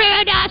to the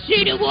Paradise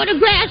City where the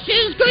grass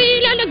is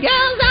green and the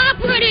girls are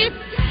pretty.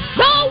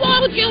 So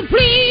won't you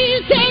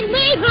please take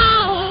me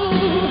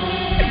home?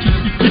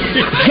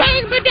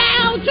 Take me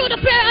down to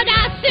the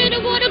Paradise City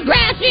where the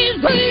grass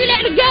is green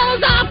and the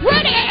girls are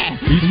pretty.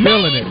 He's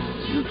feeling it.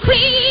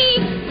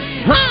 Please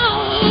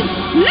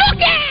home.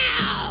 Look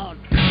out!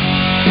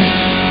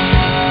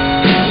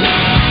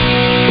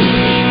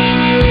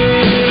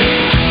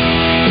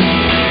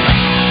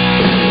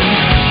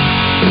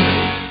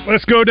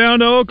 Let's go down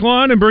to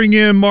Oakland and bring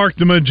in Mark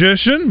the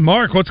Magician.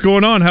 Mark, what's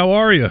going on? How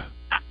are you?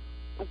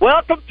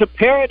 Welcome to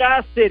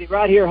Paradise City,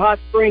 right here, Hot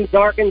Springs,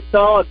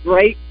 Arkansas. A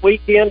great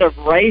weekend of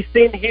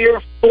racing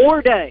here.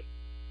 4 days,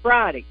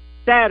 Friday,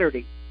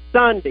 Saturday,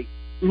 Sunday,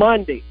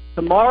 Monday.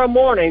 Tomorrow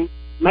morning,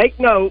 make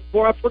note,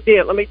 before I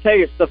forget, let me tell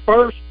you, it's the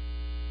first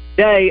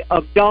day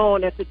of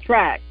dawn at the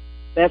track.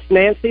 That's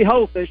Nancy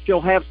Hofus.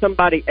 She'll have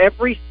somebody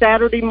every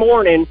Saturday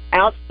morning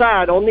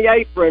outside on the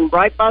apron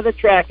right by the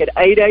track at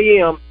 8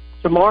 a.m.,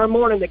 Tomorrow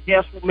morning, the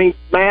guest will meet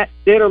Matt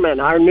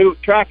Ditterman, our new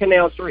track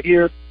announcer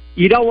here.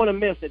 You don't want to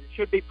miss it. It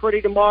should be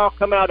pretty tomorrow.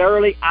 Come out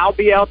early. I'll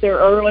be out there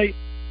early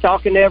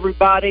talking to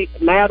everybody.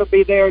 Matt will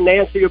be there.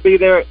 Nancy will be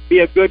there. It'll be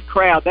a good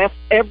crowd. That's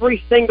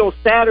every single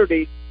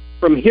Saturday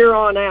from here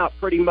on out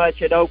pretty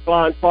much at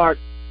Oaklawn Park.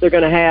 They're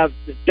going to have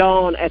the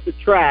dawn at the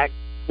track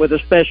with a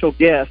special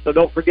guest, so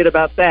don't forget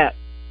about that.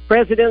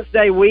 President's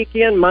Day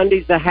weekend,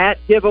 Monday's the hat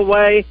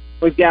giveaway.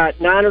 We've got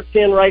 9 or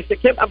 10 races.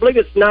 I believe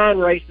it's 9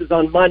 races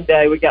on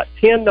Monday. We got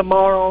 10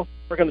 tomorrow.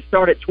 We're going to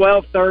start at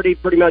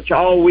 12:30 pretty much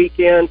all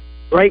weekend.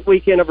 Great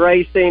weekend of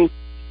racing.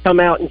 Come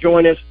out and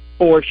join us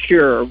for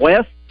sure.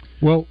 Wes?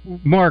 Well,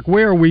 Mark,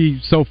 where are we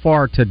so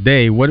far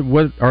today? What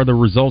are the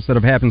results that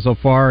have happened so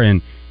far,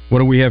 and what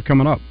do we have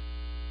coming up?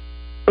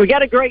 We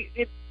got a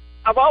great...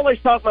 I've always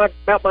talked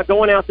about my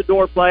going out the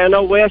door play. I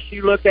know, Wes,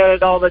 you look at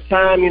it all the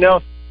time, you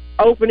know.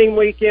 Opening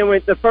weekend,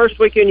 with the first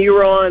weekend you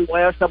were on,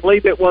 Wes, I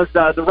believe it was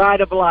the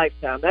Ride of a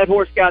Lifetime. That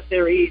horse got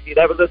there easy.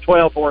 That was a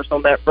 12 horse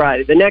on that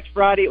Friday. The next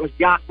Friday, it was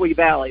Yaqui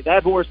Valley.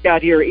 That horse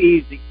got here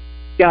easy.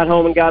 Got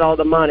home and got all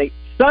the money.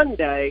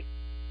 Sunday,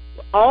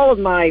 all of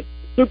my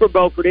Super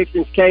Bowl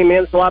predictions came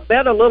in, so I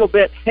bet a little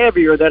bit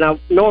heavier than I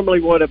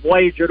normally would have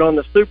wagered on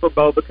the Super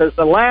Bowl, because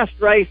the last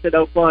race at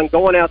Oakland,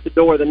 going out the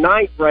door, the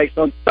 9th race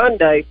on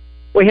Sunday,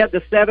 we had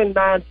the 7,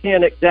 9,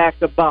 10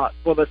 exacta box.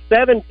 Well, the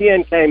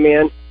 7-10 came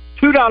in.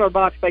 $2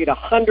 box paid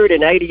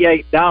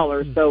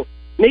 $188, so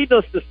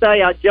needless to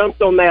say, I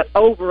jumped on that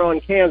over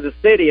on Kansas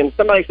City, and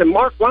somebody said,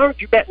 Mark, why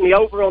aren't you betting the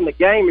over on the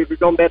game if you're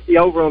going to bet the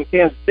over on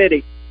Kansas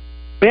City?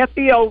 Bet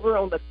the over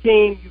on the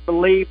team you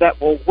believe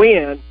that will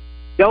win.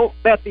 Don't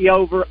bet the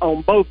over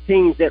on both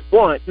teams at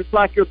once. It's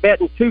like you're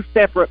betting two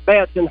separate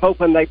bets and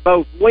hoping they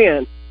both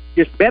win.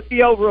 Just bet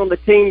the over on the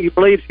team you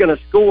believe is going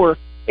to score.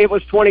 It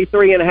was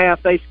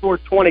 23.5. They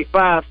scored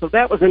 25, so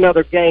that was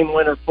another game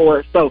winner for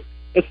us. So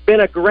it's been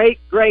a great,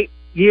 great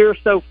year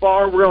so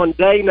far. We're on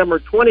day number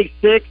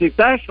 26. It's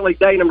actually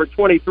day number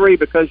 23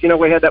 because,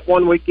 we had that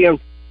one weekend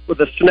with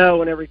the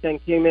snow and everything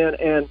came in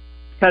and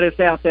cut us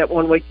out that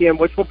one weekend,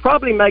 which will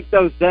probably make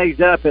those days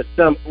up at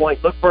some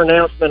point. Look for an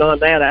announcement on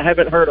that. I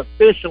haven't heard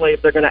officially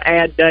if they're going to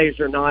add days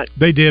or not.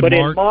 They did, but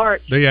Mark. In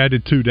March, they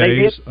added 2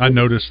 days. I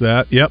noticed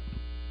that. Yep.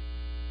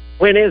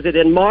 When is it?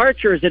 In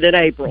March or is it in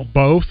April?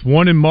 Both.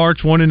 One in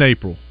March, one in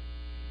April.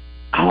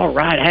 All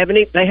right.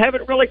 They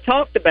haven't really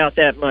talked about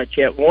that much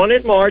yet. One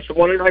in March,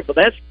 one in April.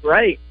 That's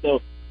great.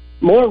 So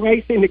more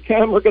racing to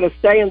come. We're going to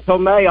stay until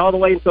May, all the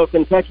way until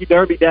Kentucky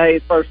Derby Day,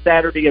 first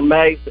Saturday in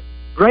May. So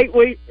great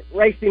week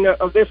racing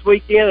of this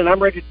weekend, and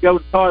I'm ready to go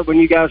to Todd when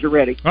you guys are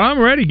ready. I'm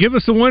ready. Give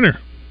us a winner.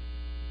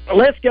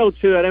 Let's go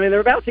to it. I mean, they're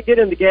about to get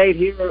in the gate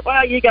here.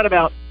 Well, you got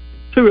about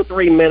 2 or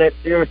 3 minutes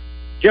here.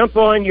 Jump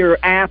on your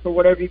app or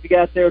whatever you've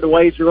got there to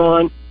wager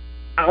on.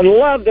 I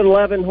love the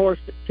 11-horse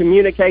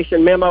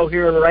communication memo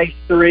here in race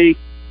 3.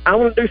 I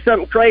want to do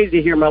something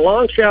crazy here. My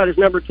long shot is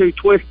number 2,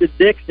 Twisted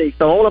Dixie.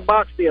 So I want to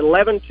box the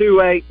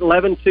 11-2-8,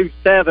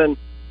 11-2-7,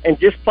 and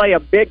just play a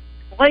big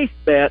place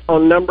bet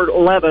on number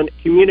 11,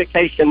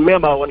 Communication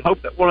Memo, and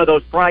hope that one of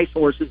those price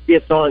horses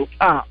gets on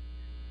top.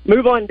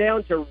 Move on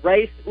down to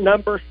race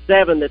number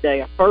 7 today.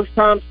 A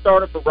first-time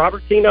starter for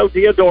Robertino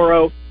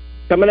Diodoro,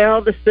 coming out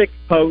of the 6th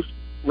post.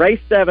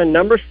 Race 7,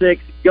 number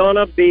 6,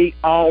 gonna be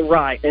all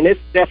right. And it's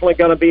definitely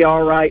gonna be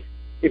all right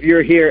if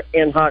you're here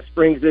in Hot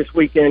Springs this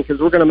weekend,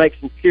 because we're gonna make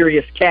some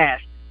serious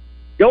cash.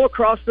 Go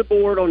across the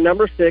board on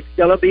number 6,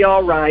 gonna be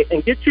all right,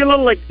 and get you a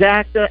little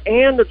exacta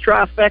and the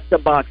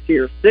trifecta box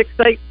here,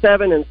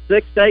 687 and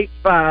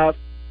 685.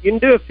 You can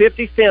do a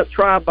 50-cent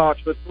try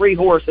box with 3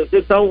 horses.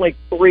 It's only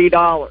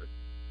 $3.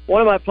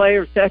 One of my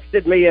players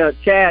texted me,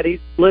 Chad. He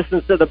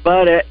listens to the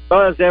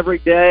Buzz every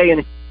day,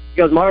 and he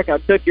goes, Mark, I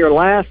took your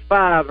last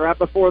 5 right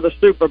before the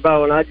Super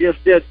Bowl, and I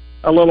just did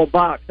a little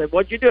box. I said,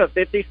 what'd you do, a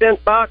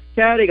 50-cent box,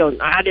 Chad? He goes,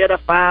 I did a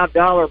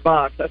 $5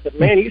 box. I said,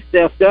 man, you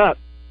stepped up.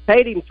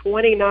 Paid him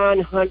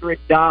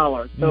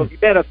 $2,900. So if you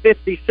bet a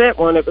 50-cent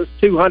one, it was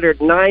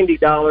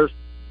 $290.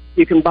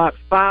 You can box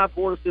 5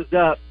 horses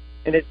up,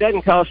 and it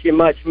doesn't cost you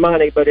much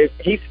money, but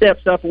he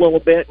steps up a little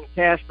bit and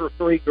cashed for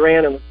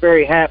 $3,000 and was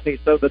very happy.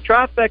 So the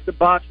trifecta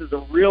boxes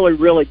are really,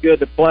 really good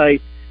to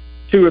play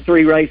 2 or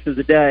 3 races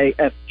a day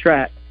at the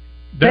track.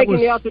 That was,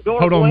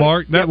 hold on,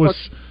 Mark. That was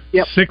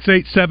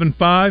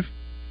 6875?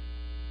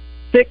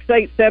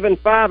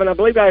 6875, and I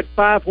believe I had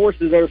 5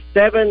 horses there,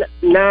 7,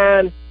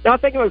 9. No, I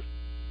think it was.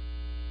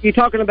 You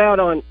talking about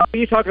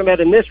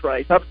in this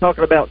race? I was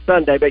talking about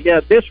Sunday, but yeah,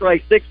 this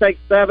race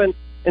 687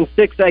 and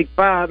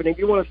 685, and if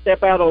you want to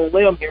step out on a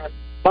limb here,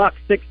 box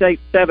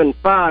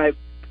 6875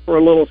 for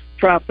a little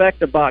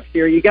trifecta box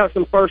here. You got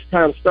some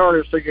first-time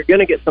starters, so you're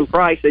going to get some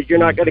prices. You're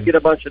not going to get a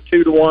bunch of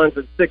 2-to-1s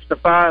and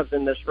 6-to-5s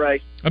in this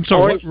race. I'm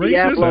sorry, Orange what race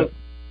Diablo, is that?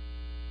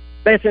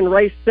 That's in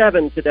race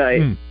 7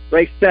 today.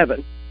 Race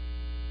 7.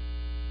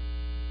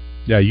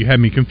 Yeah, you had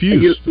me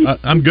confused.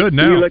 I'm good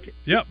now.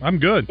 Yep, I'm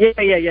good.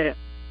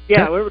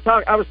 Yeah, I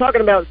was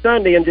talking about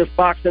Sunday and just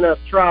boxing up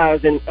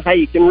tries, and hey,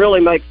 you can really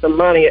make some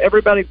money.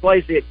 Everybody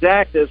plays the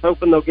exactas,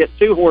 hoping they'll get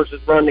 2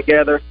 horses run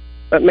together.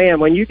 But man,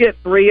 when you get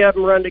 3 of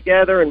them run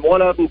together and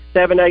one of them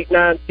 7, 8,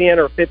 9, 10,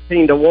 or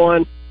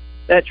 15-to-1,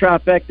 that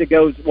trifecta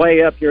goes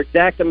way up. Your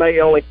exacta may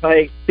only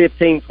pay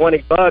 $15,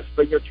 $20,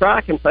 but your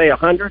try can pay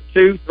 $100,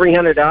 $200,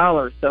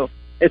 $300. So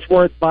it's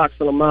worth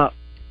boxing them up.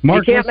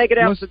 Mark, you can't make it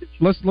out.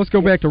 Let's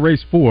go back to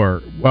race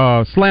 4.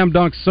 Slam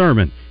Dunk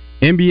Sermon.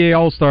 NBA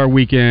All-Star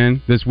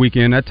Weekend this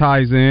weekend. That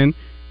ties in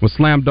with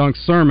Slam Dunk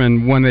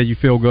Sermon, one that you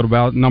feel good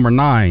about, number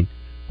 9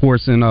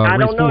 horse in I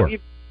race don't know 4.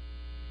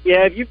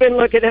 if you've been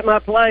looking at my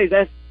plays,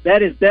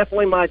 that is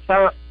definitely my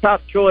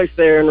top choice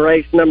there in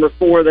race number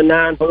 4, the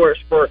 9 horse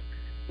for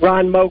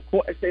Ron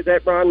Moquett. Is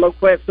that Ron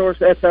Moquett's horse?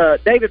 That's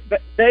David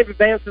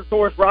Vance's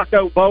horse,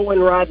 Rocco Bowen,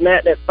 riding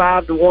that at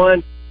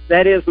 5-to-1.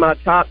 That is my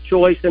top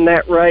choice in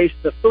that race.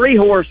 The 3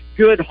 horse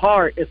Good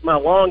Heart is my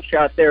long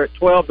shot there at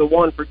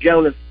 12-to-1 for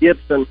Jonas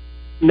Gibson.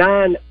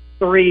 9,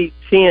 3,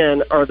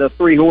 10 are the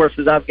 3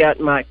 horses I've got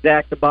in my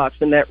exacta box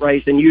in that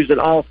race, and using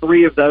all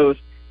 3 of those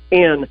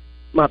in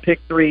my pick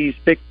 3s,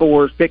 pick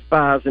 4s, pick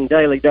 5s, and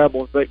daily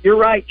doubles. But you're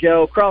right,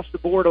 Joe. Across the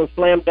board on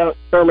Slam Dunk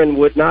Sermon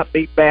would not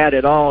be bad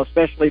at all,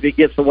 especially if he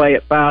gets away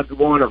at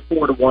 5-to-1 or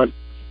 4-to-1.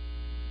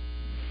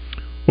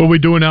 What are we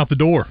doing out the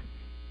door?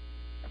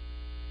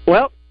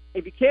 Well,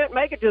 if you can't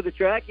make it to the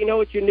track, you know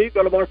what you do.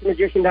 Go to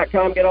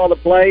markthemagician.com, get all the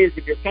plays.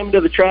 If you're coming to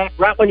the track,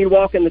 right when you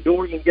walk in the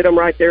door, you can get them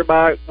right there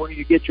by where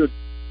you get your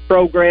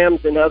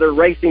programs and other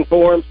racing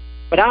forums.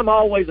 But I'm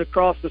always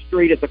across the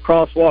street at the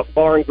Crosswalk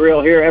Bar and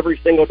Grill here every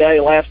single day,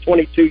 the last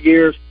 22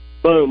 years.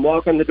 boom,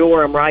 walk in the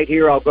door. I'm right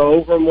here. I'll go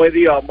over them with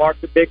you. I'll mark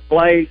the big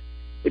plays.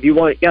 If you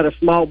got a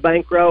small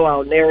bankroll,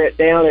 I'll narrow it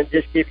down and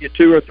just give you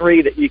 2 or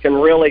 3 that you can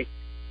really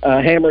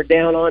hammer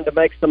down on to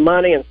make some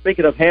money. And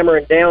speaking of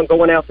hammering down,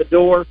 going out the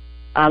door,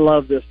 I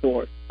love this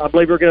horse. I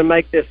believe we're going to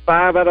make this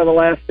 5 out of the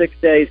last 6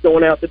 days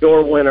going out the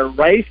door winner.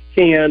 Race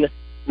 10,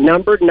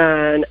 number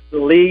 9,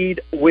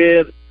 Lead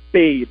with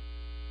Speed.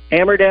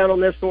 Hammer down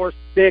on this horse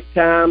big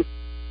time.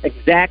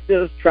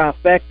 Exactas,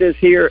 trifectas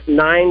here,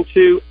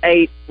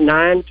 928,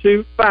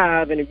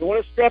 925. And if you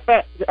want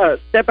to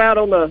step out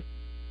on the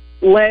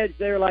ledge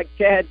there like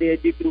Chad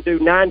did, you can do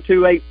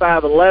 928,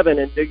 511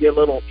 and do your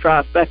little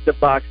trifecta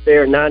box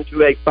there,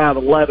 928,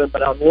 511.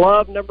 But I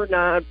love number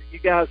 9 for you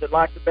guys that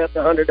like to bet the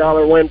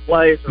 $100 win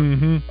plays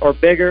or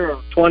bigger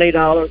or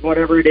 $20,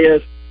 whatever it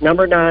is.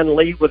 Number 9,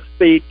 Lead with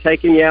Speed,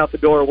 taking you out the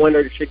door.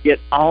 Winner should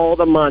get all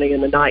the money in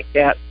the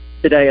nightcap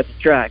today at the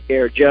track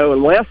there. Joe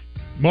and Wes.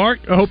 Mark,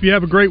 I hope you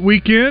have a great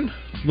weekend.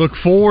 Look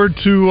forward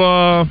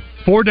to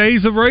 4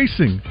 days of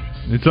racing.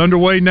 It's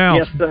underway now.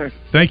 Yes, sir.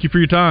 Thank you for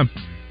your time.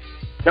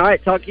 All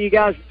right, talk to you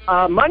guys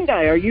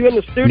Monday. Are you in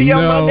the studio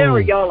Monday or are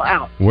y'all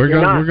out? We're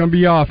gonna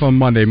be off on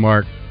Monday,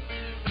 Mark.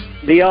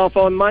 Be off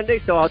on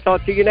Monday, so I'll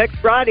talk to you next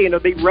Friday, and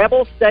it'll be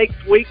Rebel Stakes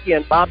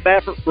weekend. Bob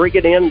Baffert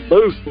bringing in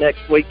booth next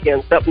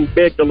weekend. Something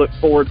big to look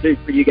forward to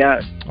for you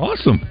guys.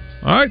 Awesome.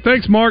 All right,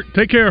 thanks, Mark.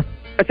 Take care.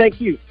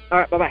 Thank you. All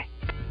right, bye-bye.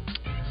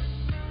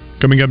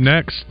 Coming up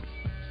next,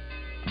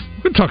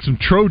 we're going to talk some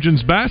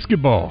Trojans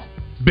basketball.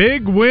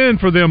 Big win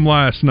for them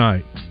last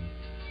night.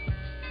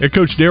 Head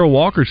coach Darrell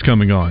Walker's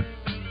coming on.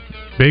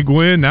 Big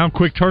win, now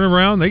quick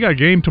turnaround. They got a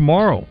game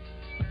tomorrow.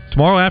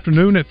 Tomorrow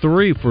afternoon at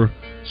 3 for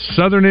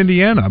Southern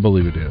Indiana, I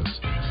believe it is.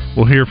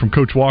 We'll hear from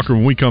Coach Walker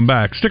when we come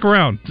back. Stick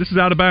around. This is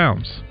Out of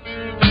Bounds.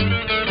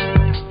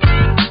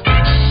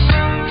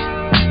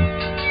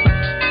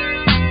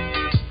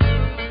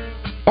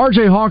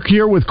 RJ Hawk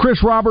here with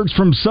Chris Roberts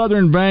from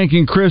Southern Bank.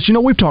 And Chris,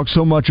 we've talked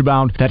so much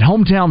about that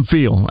hometown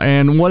feel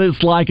and what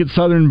it's like at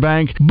Southern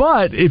Bank.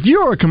 But if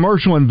you're a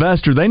commercial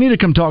investor, they need to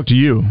come talk to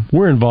you.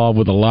 We're involved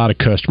with a lot of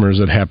customers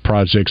that have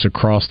projects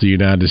across the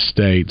United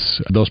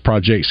States. Those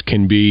projects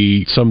can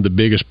be some of the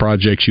biggest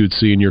projects you would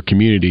see in your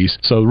communities.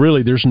 So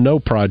really, there's no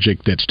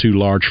project that's too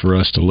large for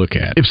us to look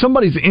at. If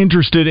somebody's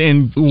interested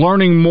in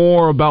learning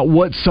more about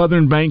what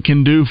Southern Bank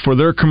can do for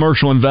their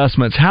commercial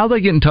investments, how do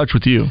they get in touch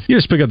with you? You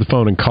just pick up the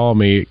phone and call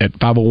me at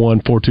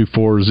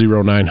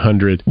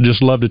 501-424-0900.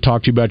 Just love to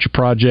talk to you about your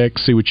project,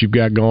 see what you've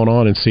got going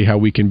on, and see how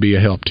we can be a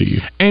help to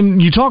you.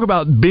 And you talk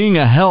about being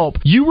a help.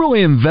 You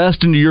really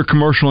invest into your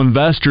commercial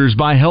investors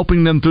by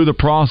helping them through the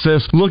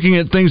process, looking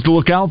at things to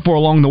look out for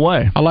along the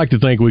way. I like to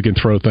think we can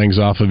throw things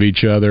off of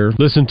each other,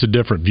 listen to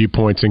different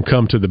viewpoints, and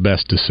come to the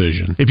best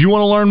decision. If you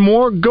want to learn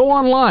more, go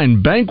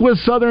online,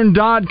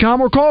 bankwithsouthern.com,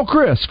 or call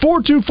Chris,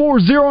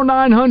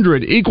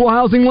 424-0900, Equal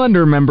Housing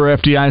Lender, member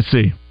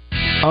FDIC.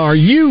 Are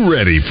you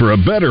ready for a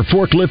better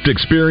forklift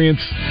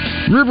experience?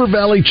 River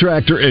Valley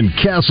Tractor and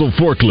Castle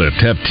Forklift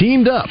have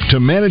teamed up to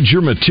manage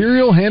your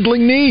material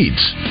handling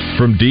needs.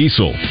 From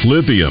diesel,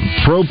 lithium,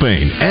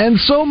 propane, and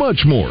so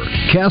much more,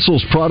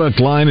 Castle's product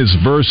line is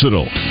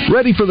versatile,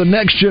 ready for the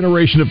next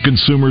generation of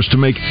consumers to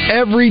make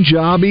every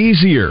job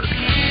easier.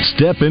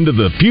 Step into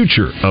the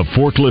future of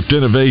forklift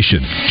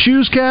innovation.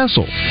 Choose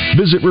Castle.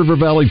 Visit River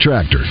Valley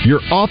Tractor, your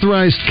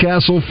authorized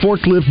Castle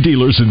forklift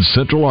dealers in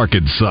Central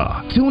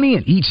Arkansas. Tune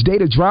in each day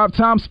to Drive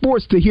Time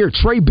Sports to hear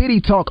Trey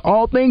Biddy talk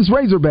all things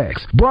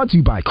Razorbacks. Brought to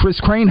you by Chris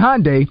Crane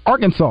Hyundai,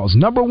 Arkansas's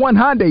 #1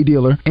 Hyundai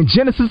dealer, and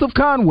Genesis of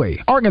Conway,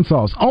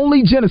 Arkansas's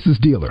only Genesis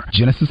dealer.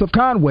 Genesis of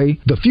Conway,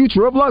 the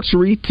future of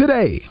luxury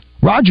today.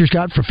 Roger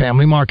Scott for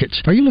Family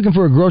Markets. Are you looking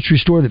for a grocery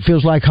store that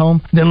feels like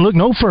home? Then look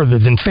no further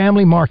than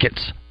Family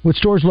Markets. With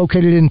stores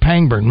located in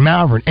Pangburn,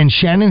 Malvern, and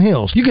Shannon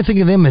Hills, you can think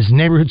of them as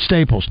neighborhood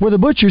staples, where the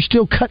butchers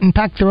still cut and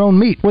pack their own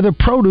meat, where the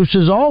produce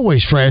is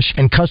always fresh,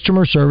 and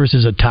customer service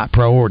is a top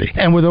priority.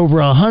 And with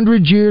over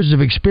 100 years of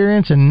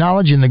experience and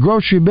knowledge in the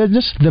grocery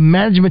business, the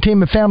management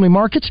team at Family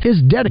Markets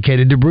is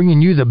dedicated to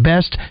bringing you the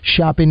best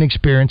shopping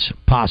experience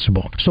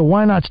possible. So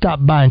why not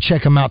stop by and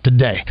check them out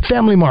today?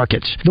 Family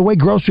Markets, the way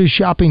grocery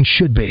shopping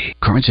should be.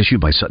 Cards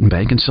issued by Sutton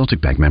Bank and Celtic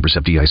Bank, members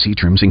FDIC.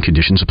 Terms and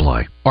conditions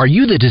apply. Are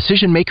you the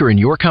decision maker in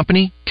your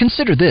company?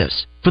 Consider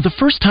this. For the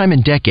first time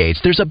in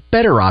decades, there's a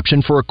better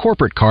option for a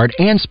corporate card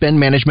and spend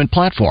management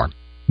platform.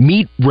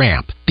 Meet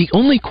Ramp, the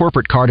only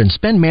corporate card and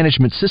spend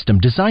management system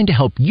designed to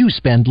help you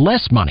spend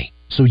less money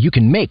so you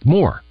can make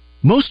more.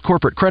 Most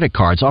corporate credit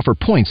cards offer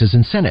points as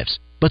incentives,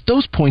 but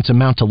those points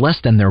amount to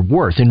less than their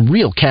worth in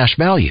real cash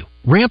value.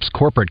 Ramp's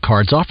corporate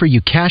cards offer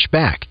you cash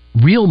back,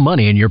 real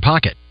money in your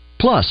pocket.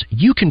 Plus,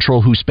 you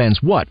control who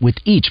spends what with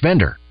each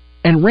vendor.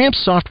 And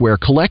Ramp's software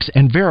collects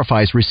and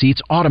verifies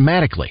receipts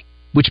automatically,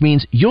 which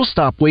means you'll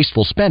stop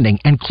wasteful spending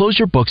and close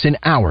your books in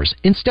hours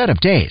instead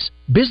of days.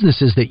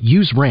 Businesses that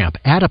use Ramp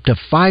add up to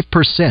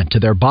 5% to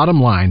their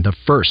bottom line the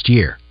first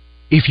year.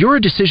 If you're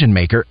a decision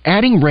maker,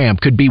 adding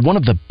Ramp could be one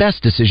of the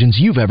best decisions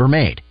you've ever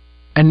made.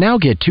 And now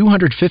get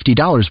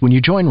 $250 when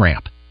you join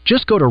Ramp.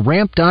 Just go to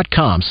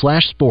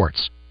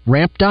ramp.com/sports.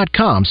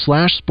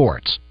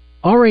 Ramp.com/sports.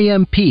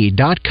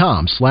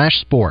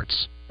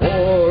 ramp.com/sports.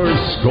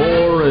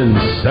 Score and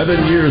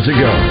 7 years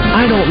ago.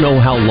 I don't know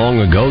how long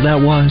ago that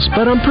was,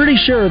 but I'm pretty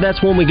sure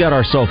that's when we got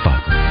our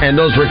sofa. And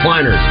those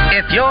recliners.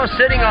 If you're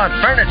sitting on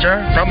furniture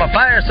from a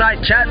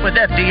fireside chat with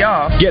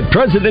FDR, Get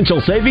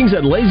presidential savings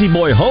at Lazy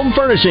Boy Home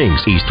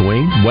Furnishings. East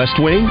Wing, West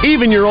Wing,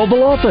 even your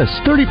Oval Office.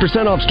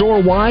 30% off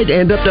store-wide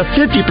and up to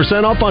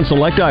 50% off on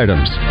select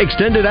items.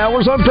 Extended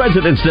hours on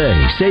President's Day.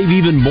 Save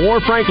even more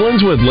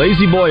Franklins with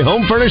Lazy Boy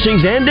Home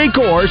Furnishings and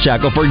Decor.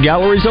 Shackelford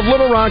Galleries of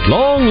Little Rock.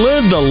 Long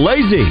live the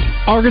Lazy.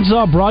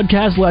 Arkansas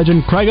broadcast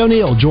legend Craig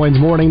O'Neill joins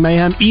Morning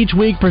Mayhem each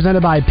week,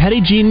 presented by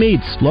Petit Jean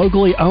Meats,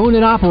 locally owned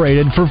and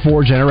operated for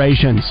 4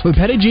 generations. With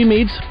Petit Jean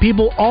Meats,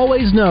 people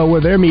always know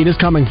where their meat is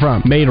coming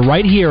from, made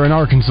right here in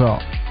Arkansas.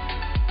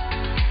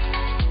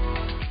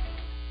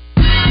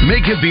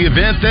 Make it the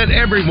event that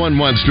everyone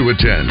wants to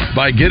attend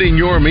by getting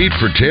your meat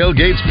for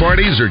tailgates,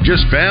 parties, or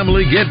just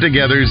family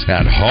get-togethers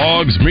at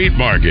Hogs Meat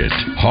Market.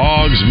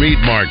 Hogs Meat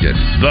Market,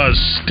 the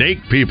steak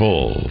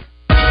people.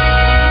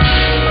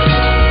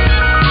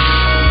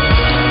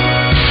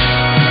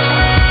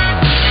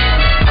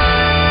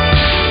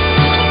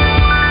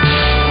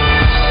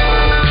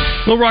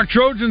 Little Rock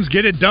Trojans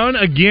get it done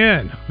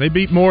again. They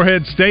beat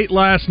Morehead State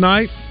last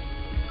night,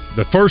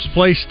 the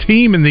first-place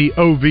team in the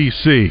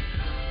OVC.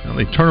 Now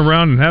they turn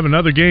around and have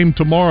another game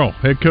tomorrow.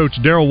 Head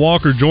coach Darrell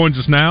Walker joins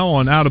us now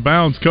on Out of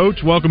Bounds.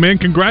 Coach, welcome in.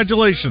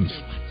 Congratulations.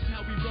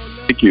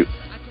 Thank you.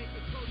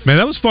 Man,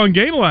 that was a fun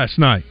game last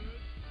night.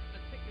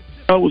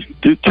 It was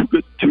two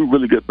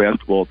really good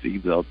basketball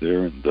teams out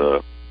there, and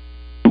two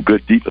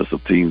good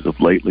defensive teams of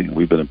lately.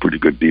 We've been a pretty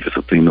good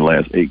defensive team the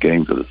last 8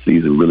 games of the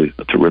season. Really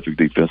a terrific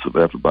defensive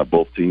effort by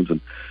both teams,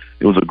 and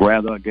it was a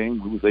grand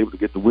game. We was able to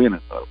get the win.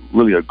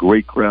 Really a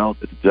great crowd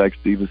at the Jack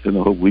Stevenson.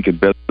 I hope we can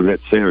better that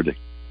Saturday.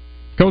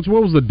 Coach,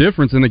 what was the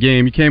difference in the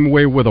game? You came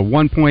away with a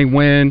 1-point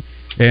win,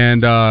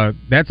 and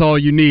that's all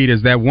you need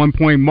is that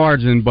 1-point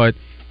margin, but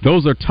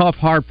those are tough,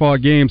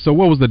 hard-fought games. So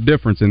what was the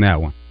difference in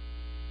that one?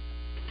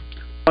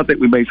 I think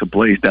we made some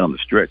plays down the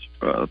stretch.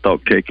 I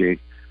thought KK,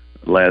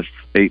 last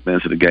 8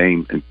 minutes of the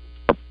game, and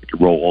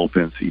roll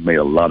offense, he made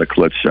a lot of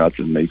clutch shots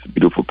and made some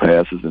beautiful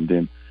passes, and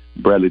then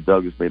Bradley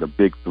Douglas made a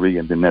big 3,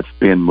 and then that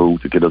spin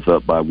move to get us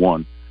up by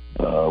 1.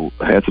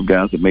 Had some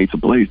guys that made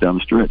some plays down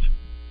the stretch.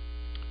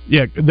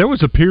 Yeah, there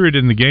was a period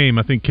in the game,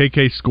 I think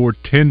KK scored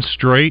 10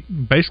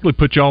 straight, basically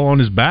put y'all on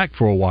his back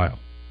for a while.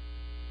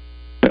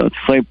 Yeah, it's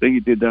the same thing he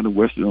did down in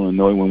Western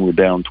Illinois when we were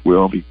down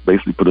 12. He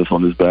basically put us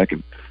on his back,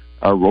 and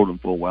I rode him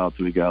for a while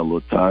until he got a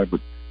little tired, but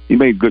he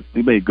made good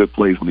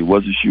plays when he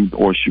wasn't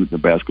shooting the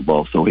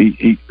basketball. So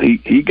he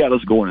got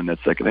us going in that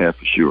second half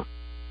for sure.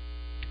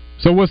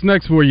 So what's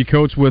next for you,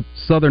 Coach, with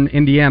Southern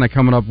Indiana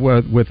coming up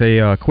with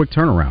a quick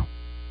turnaround?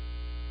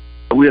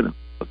 We had a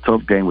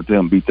tough game with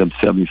them, beat them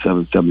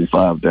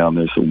 77-75 down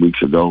there some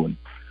weeks ago, and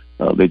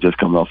they just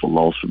coming off a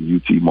loss from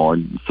UT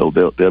Martin, so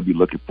they'll be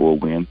looking for a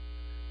win.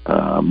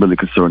 I'm really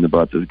concerned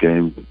about this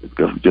game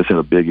because we just had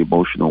a big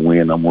emotional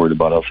win. I'm worried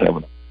about us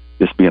having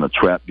this being a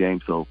trap game.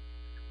 So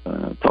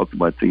talked to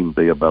my team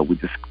today about we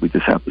just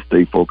have to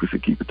stay focused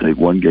and keep it take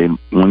one game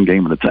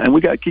at a time. And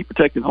we got to keep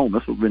protecting home.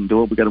 That's what we've been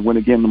doing. We got to win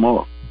again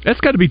tomorrow.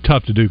 That's got to be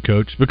tough to do,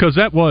 Coach, because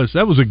that was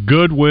a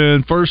good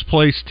win, first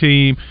place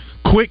team,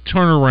 quick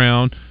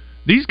turnaround.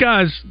 These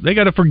guys, they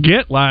got to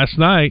forget last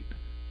night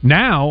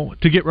now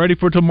to get ready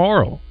for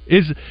tomorrow.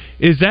 Is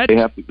that they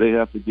have to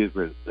get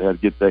ready?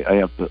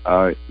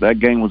 That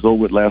game was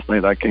over with last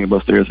night. I came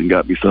upstairs and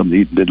got me something to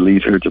eat and didn't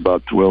leave here till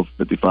about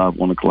 12:55,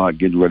 1 o'clock,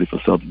 getting ready for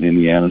Southern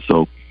Indiana.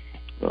 So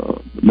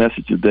the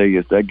message today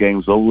is that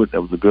game's over with.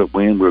 That was a good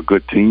win. We're a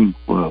good team.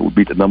 We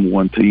beat the number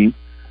 1 team,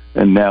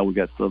 and now we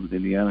got Southern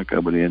Indiana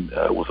coming in.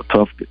 It was a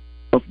tough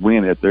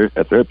win at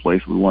their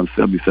place. We won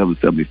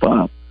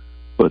 77-75.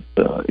 But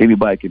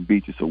anybody can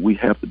beat you, so we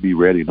have to be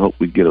ready and hope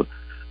we get a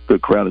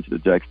good crowd into the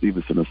Jack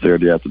Stevenson on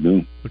Saturday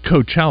afternoon. But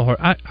Coach Howard,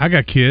 I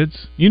got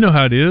kids. You know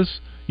how it is.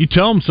 You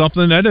tell them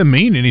something, that doesn't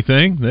mean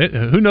anything.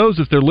 Who knows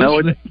if they're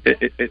listening? No,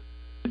 it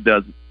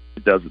doesn't.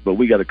 It doesn't. But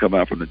we got to come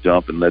out from the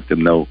jump and let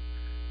them know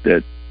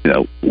that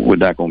we're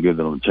not going to give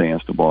them a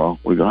chance tomorrow.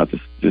 We're going to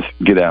have to just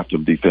get after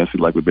them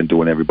defensively like we've been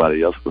doing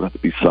everybody else. We're going to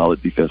have to be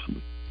solid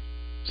defensively.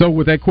 So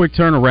with that quick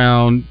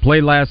turnaround,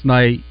 played last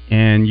night,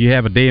 and you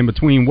have a day in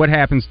between, what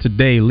happens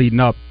today leading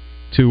up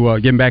to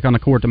getting back on the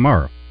court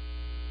tomorrow?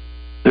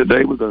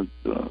 Today we're going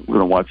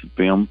to watch the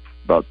film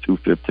about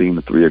 2:15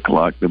 to 3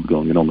 o'clock. Then we're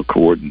going to get on the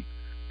court and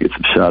get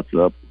some shots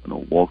up. We're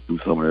going to walk through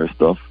some of their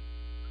stuff,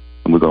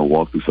 and we're going to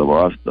walk through some of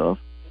our stuff.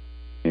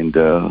 And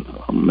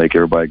make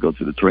everybody go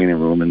to the training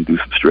room and do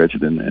some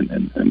stretching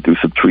and do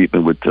some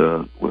treatment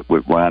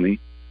with Ronnie.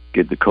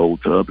 Get the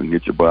cold tub and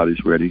get your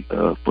bodies ready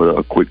for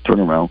a quick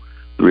turnaround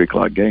 3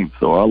 o'clock game.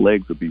 So our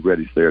legs will be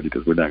ready Saturday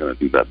because we're not going to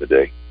do that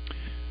today.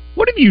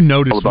 What have you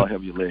noticed? All about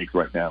having your legs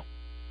right now.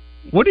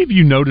 What have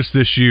you noticed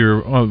this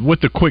year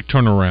with the quick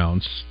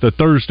turnarounds, the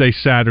Thursday,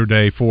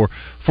 Saturday for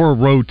a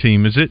road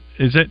team? Is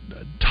it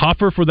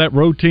tougher for that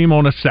road team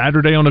on a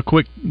Saturday on a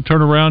quick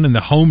turnaround, and the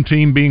home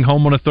team being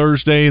home on a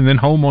Thursday and then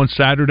home on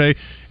Saturday?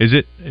 Is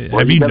it? Well,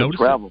 have you noticed?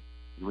 Travel.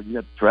 when you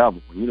have to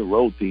travel. When you're the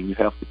road team, you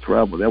have to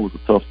travel. That was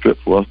a tough trip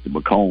for us to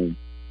Macomb.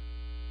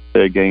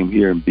 Their game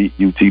here and beat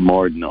UT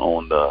Martin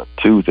on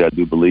Tuesday, I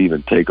do believe,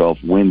 and take off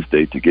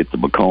Wednesday to get to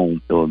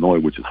Macomb, Illinois,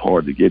 which is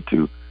hard to get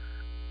to.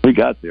 We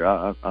got there.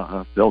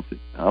 I felt it.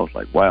 I was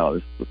like, wow,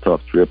 this is a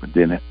tough trip. And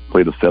then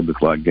played a 7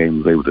 o'clock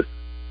game, was able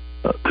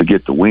to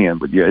get the win.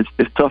 But, yeah,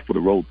 it's tough for the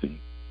road team.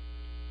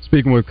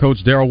 Speaking with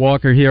Coach Darrell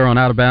Walker here on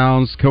Out of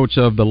Bounds, coach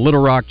of the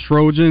Little Rock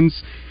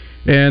Trojans.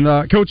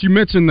 And, Coach, you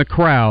mentioned the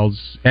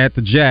crowds at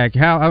the Jack.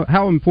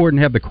 How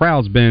important have the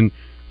crowds been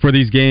for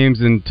these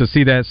games and to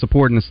see that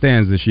support in the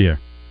stands this year?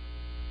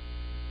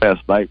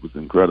 Last night was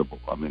incredible.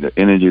 I mean, the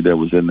energy that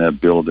was in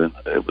that building,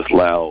 it was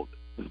loud,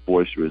 it was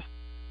boisterous.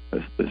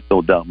 There's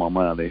no doubt in my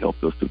mind they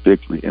helped us to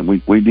victory, and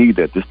we need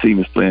that. This team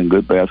is playing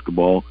good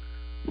basketball.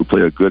 We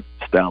play a good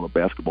style of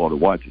basketball to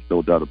watch. There's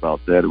no doubt about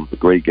that. It was a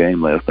great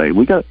game last night.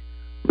 We got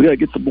to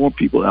get some more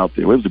people out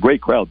there. It was a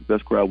great crowd, the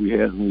best crowd we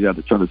had, and we got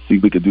to try to see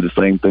if we could do the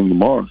same thing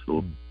tomorrow.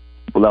 So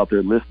people out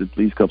there listening,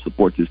 please come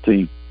support this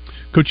team.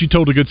 Coach, you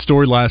told a good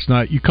story last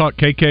night. You caught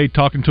KK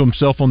talking to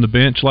himself on the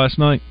bench last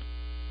night.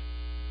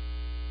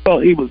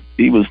 Well, he was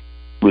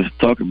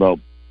talking about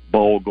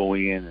ball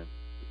going in,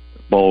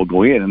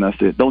 and I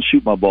said, don't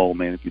shoot my ball,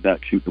 man, if you're not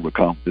shooting with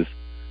confidence.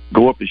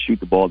 Go up and shoot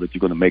the ball that you're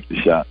going to make the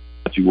shot.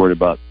 Not you worried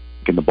about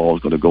thinking the ball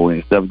is going to go in.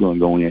 Instead of going to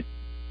go in,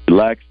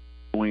 relax,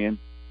 go in,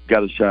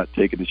 got a shot,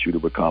 take it and shoot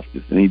it with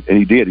confidence. And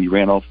he did. He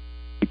ran off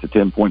 8 to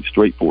 10 points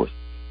straight for us.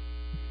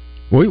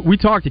 We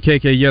talked to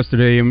KK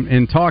yesterday,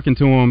 and talking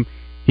to him,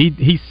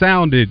 he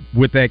sounded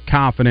with that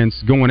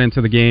confidence going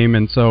into the game,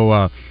 and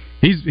so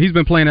he's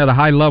been playing at a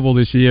high level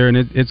this year, and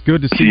it's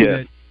good to see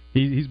that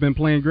he's been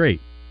playing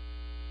great.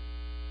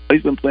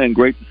 He's been playing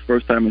great. This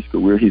first time in his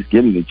career he's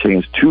getting a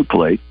chance to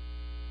play,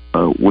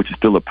 which is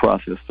still a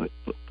process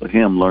for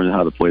him learning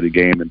how to play the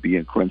game and be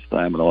in crunch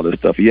time and all that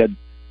stuff. He had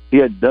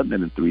done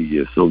that in 3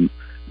 years, so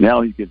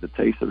now he's getting a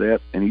taste of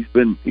that, and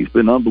he's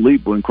been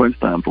unbelievable in crunch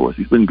time for us.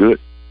 He's been good.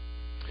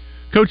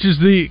 Coach,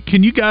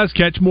 can you guys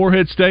catch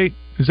Morehead State?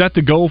 Is that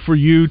the goal for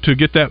you to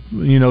get that,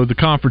 the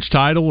conference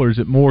title, or is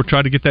it more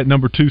try to get that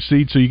number 2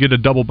 seed so you get a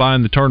double bye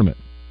in the tournament?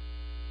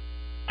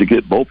 To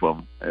get both of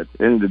them. At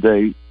the end of the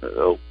day,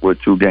 we're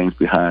 2 games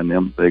behind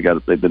them. They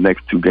got the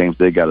next 2 games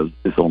they got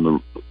is on the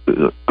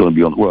going to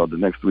be on. Well, the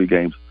next 3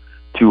 games,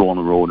 2 on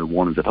the road and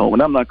 1 is at home.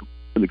 And I'm not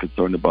really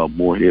concerned about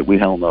Morehead. We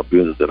handle our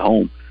business at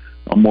home.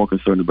 I'm more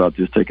concerned about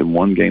just taking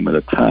 1 game at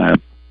a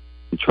time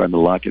and trying to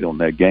lock it on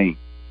that game.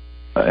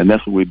 And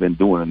that's what we've been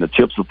doing. And the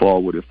chips will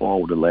fall where they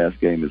fall when the last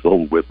game is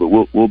over with. But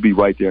we'll be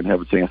right there and have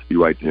a chance to be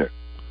right there.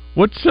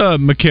 What's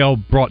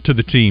Mikal brought to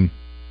the team?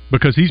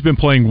 Because he's been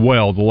playing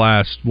well the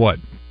last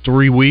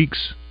 3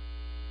 weeks.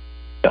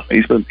 Yeah,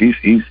 he's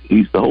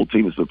the whole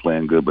team has been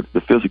playing good. But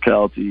the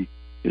physicality,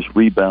 his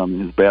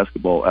rebounding, his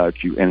basketball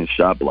IQ, and his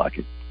shot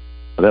blocking.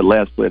 That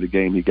last play of the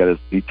game, he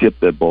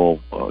tipped that ball,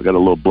 got a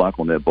little block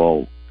on that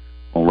ball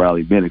on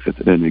Riley Bennix at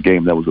the end of the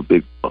game. That was a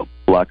big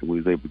block, and we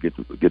was able to get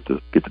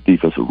the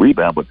defensive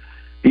rebound. But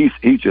he's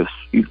a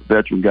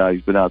veteran guy.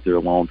 He's been out there a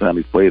long time.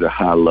 He's played at a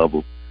high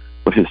level,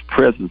 but his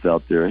presence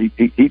out there,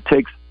 he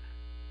takes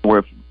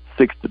anywhere from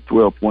 6 to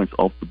 12 points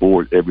off the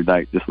board every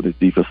night just with his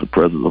defensive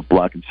presence of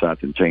blocking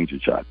shots and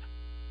changing shots.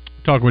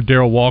 Talking with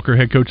Darrell Walker,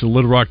 head coach of the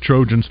Little Rock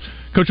Trojans.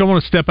 Coach, I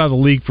want to step out of the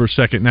league for a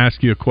second and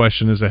ask you a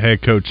question as a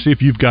head coach. See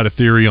if you've got a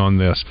theory on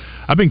this.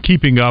 I've been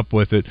keeping up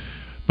with it.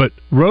 But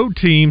road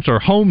teams or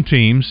home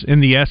teams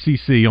in the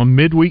SEC on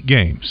midweek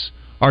games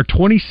are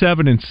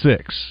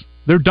 27-6.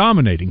 They're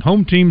dominating.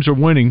 Home teams are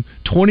winning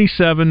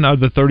 27 out of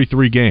the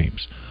 33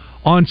 games.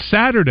 On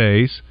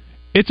Saturdays,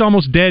 it's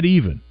almost dead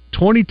even,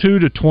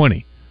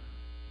 22-20.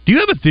 Do you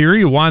have a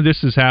theory of why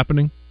this is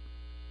happening?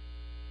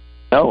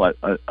 No,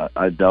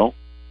 I don't.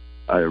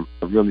 I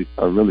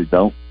really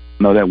don't.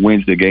 No, that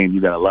Wednesday game, you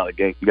got a lot of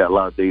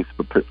days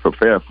to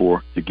prepare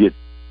for to get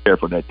prepared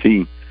for that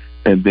team,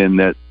 and then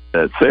that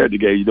Saturday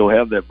game, you don't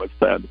have that much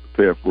time to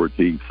prepare for a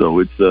team. So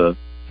it's an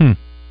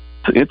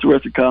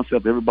interesting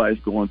concept. Everybody's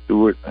going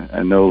through it.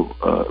 I know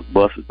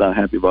Bus is not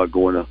happy about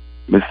going to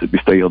Mississippi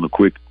State on a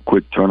quick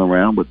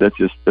turnaround, but that's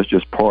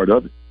just part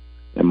of it.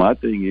 And my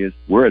thing is,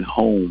 we're at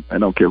home. I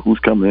don't care who's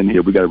coming in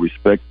here. We got to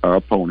respect our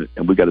opponent,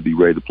 and we got to be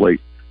ready to play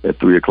at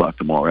 3:00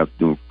 tomorrow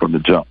afternoon from the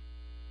jump.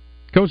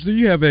 Coach, do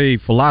you have a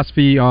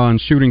philosophy on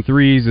shooting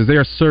threes? Is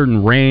there a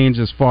certain range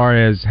as far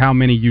as how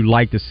many you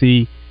like to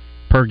see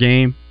per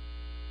game?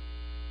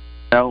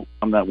 No,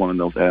 I'm not one of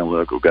those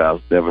analytical guys.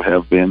 Never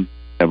have been,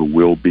 never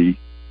will be.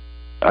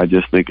 I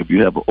just think if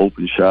you have an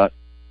open shot,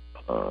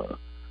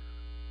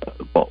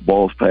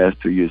 balls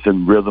passed to you, it's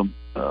in rhythm,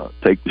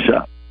 take the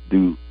shot.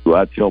 Do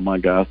I tell my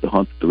guys to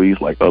hunt the threes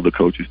like other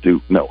coaches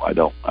do? No, I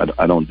don't.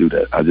 I don't do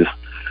that. I just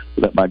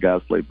let my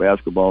guys play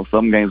basketball.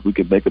 Some games we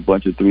can make a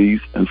bunch of threes,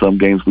 and some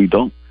games we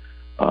don't.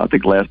 I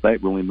think last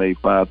night we only made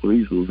 5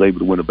 threes and was able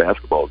to win a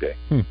basketball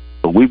game.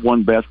 So we've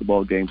won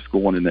basketball games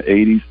scoring in the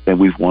 80s, and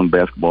we've won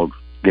basketball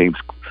games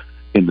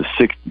in the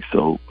 60s.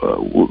 So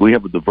we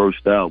have a diverse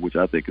style, which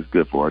I think is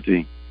good for our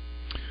team.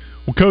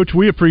 Well, Coach,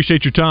 we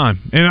appreciate your time,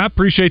 and I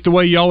appreciate the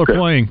way y'all are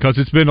playing because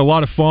it's been a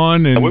lot of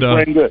fun. And we're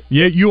playing good.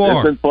 Yeah, you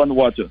are. It's been fun to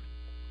watch us.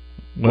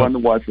 Fun to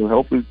watch us.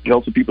 Hopefully,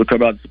 some people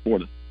come out and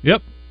support us.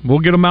 Yep, we'll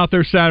get them out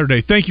there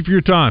Saturday. Thank you for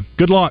your time.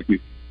 Good luck.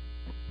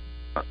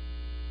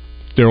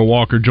 Darrell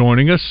Walker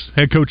joining us,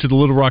 head coach of the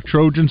Little Rock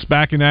Trojans,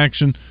 back in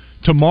action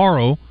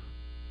tomorrow,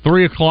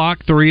 3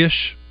 o'clock,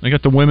 3-ish. They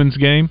got the women's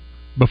game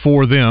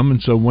before them,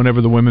 and so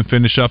whenever the women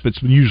finish up,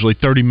 it's usually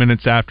 30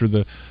 minutes after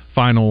the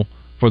final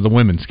for the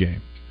women's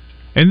game.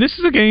 And this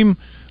is a game,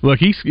 look,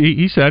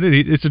 he said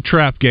it, it's a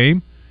trap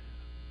game.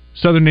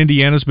 Southern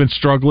Indiana's been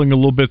struggling a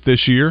little bit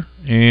this year,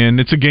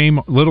 and it's a game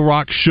Little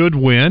Rock should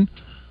win,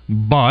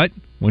 but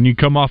when you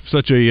come off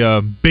such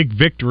a big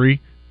victory,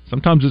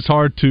 sometimes it's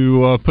hard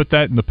to put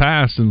that in the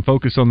past and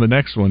focus on the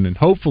next one, and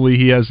hopefully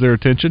he has their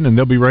attention and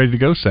they'll be ready to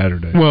go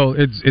Saturday. Well,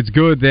 it's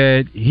good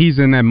that he's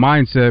in that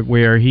mindset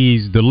where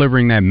he's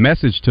delivering that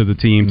message to the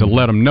team to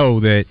let them know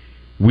that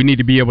we need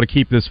to be able to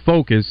keep this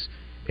focus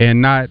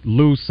and not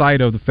lose sight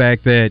of the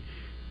fact that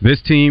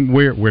this team,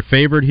 we're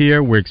favored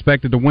here, we're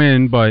expected to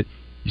win, but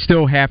you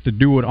still have to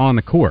do it on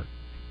the court.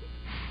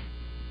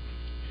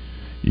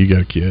 You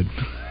got a kid.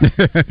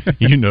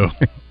 You know.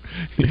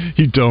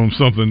 You tell them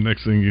something,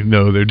 next thing you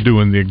know, they're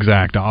doing the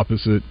exact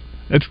opposite.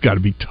 It's got to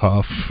be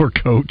tough for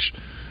Coach.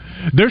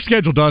 Their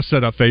schedule does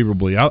set up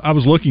favorably. I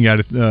was looking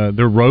at it.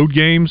 Their road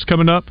games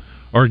coming up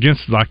are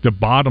against like the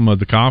bottom of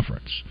the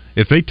conference.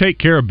 If they take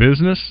care of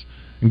business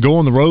and go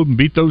on the road and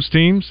beat those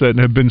teams that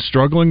have been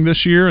struggling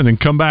this year and then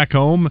come back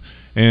home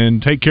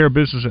and take care of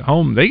business at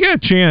home, they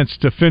got a chance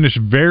to finish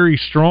very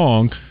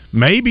strong.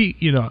 Maybe,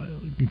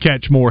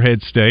 catch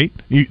Morehead State.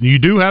 You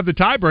do have the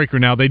tiebreaker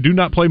now. They do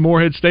not play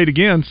Morehead State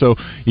again, so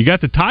you got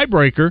the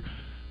tiebreaker.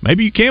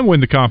 Maybe you can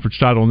win the conference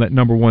title in that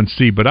number 1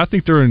 seed, but I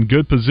think they're in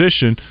good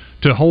position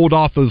to hold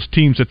off those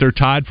teams that they're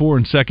tied for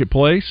in second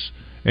place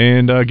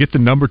and get the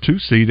number 2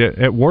 seed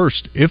at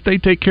worst if they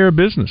take care of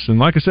business. And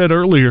like I said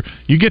earlier,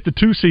 you get the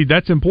 2 seed,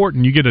 that's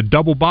important. You get a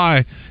double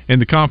bye in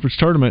the conference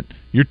tournament.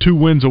 You're 2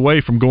 wins away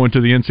from going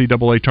to the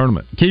NCAA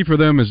tournament. Key for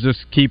them is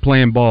just keep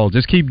playing ball.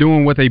 Just keep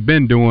doing what they've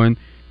been doing.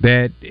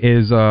 That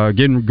is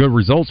getting good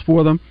results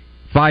for them.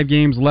 5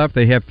 games left.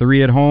 They have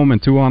 3 at home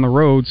and 2 on the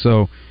road,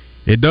 so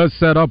it does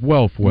set up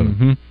well for them.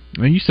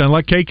 Mm-hmm. And you sound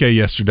like KK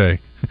yesterday.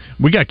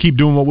 We got to keep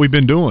doing what we've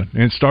been doing.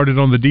 And it started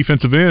on the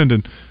defensive end,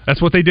 and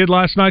that's what they did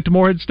last night to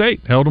Morehead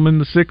State. Held them in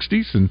the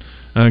 60s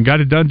and got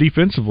it done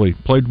defensively.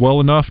 Played well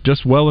enough,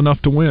 just well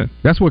enough to win.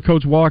 That's what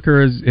Coach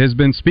Walker has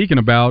been speaking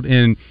about,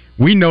 and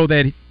we know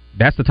that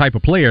that's the type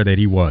of player that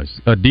he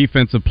was, a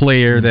defensive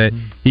player that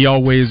he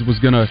always was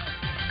going to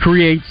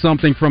create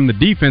something from the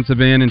defensive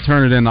end and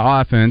turn it into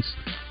offense,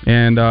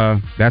 and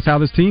that's how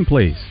this team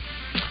plays.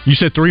 You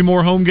said 3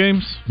 more home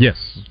games?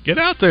 Yes. Get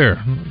out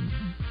there.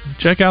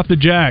 Check out the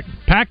Jack.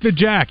 Pack the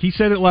Jack. He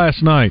said it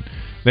last night.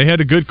 They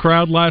had a good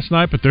crowd last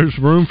night, but there's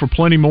room for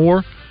plenty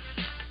more.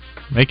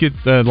 Make it.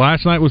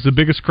 Last night was the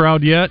biggest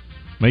crowd yet.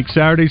 Make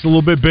Saturdays a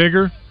little bit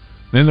bigger.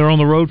 Then they're on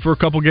the road for a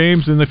couple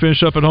games, then they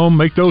finish up at home.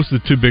 Make those the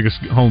 2 biggest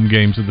home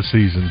games of the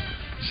season.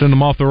 Send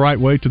them off the right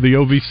way to the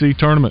OVC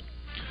tournament.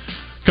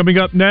 Coming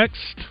up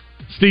next,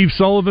 Steve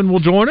Sullivan will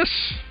join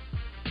us.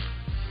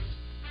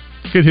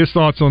 Get his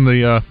thoughts on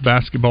the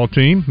basketball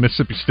team,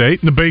 Mississippi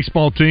State, and the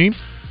baseball team.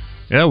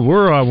 Yeah,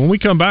 we're when we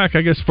come back,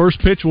 I guess first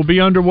pitch will be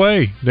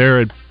underway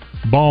there at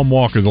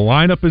Baum-Walker. The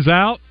lineup is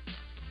out.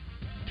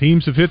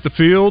 Teams have hit the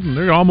field, and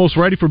they're almost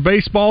ready for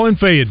baseball in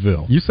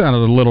Fayetteville. You sounded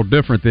a little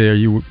different there,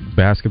 you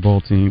basketball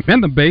team.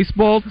 And the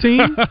baseball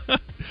team?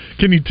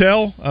 Can you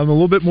tell? I'm a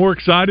little bit more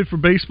excited for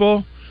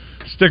baseball.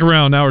 Stick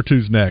around, Hour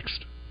 2's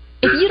next.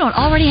 If you don't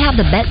already have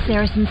the Bet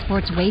Saracen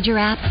Sports Wager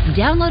app,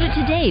 download it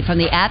today from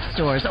the app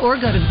stores or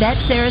go to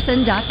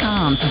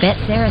BetSaracen.com. Bet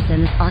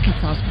Saracen is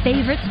Arkansas's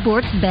favorite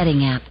sports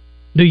betting app.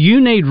 Do you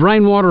need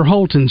Rainwater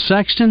Holt in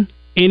Sexton?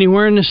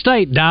 Anywhere in the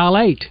state, dial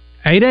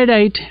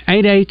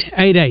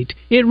 888-8888.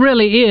 It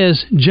really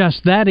is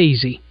just that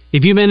easy.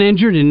 If you've been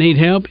injured and need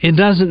help, it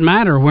doesn't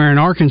matter where in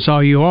Arkansas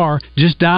you are. Just dial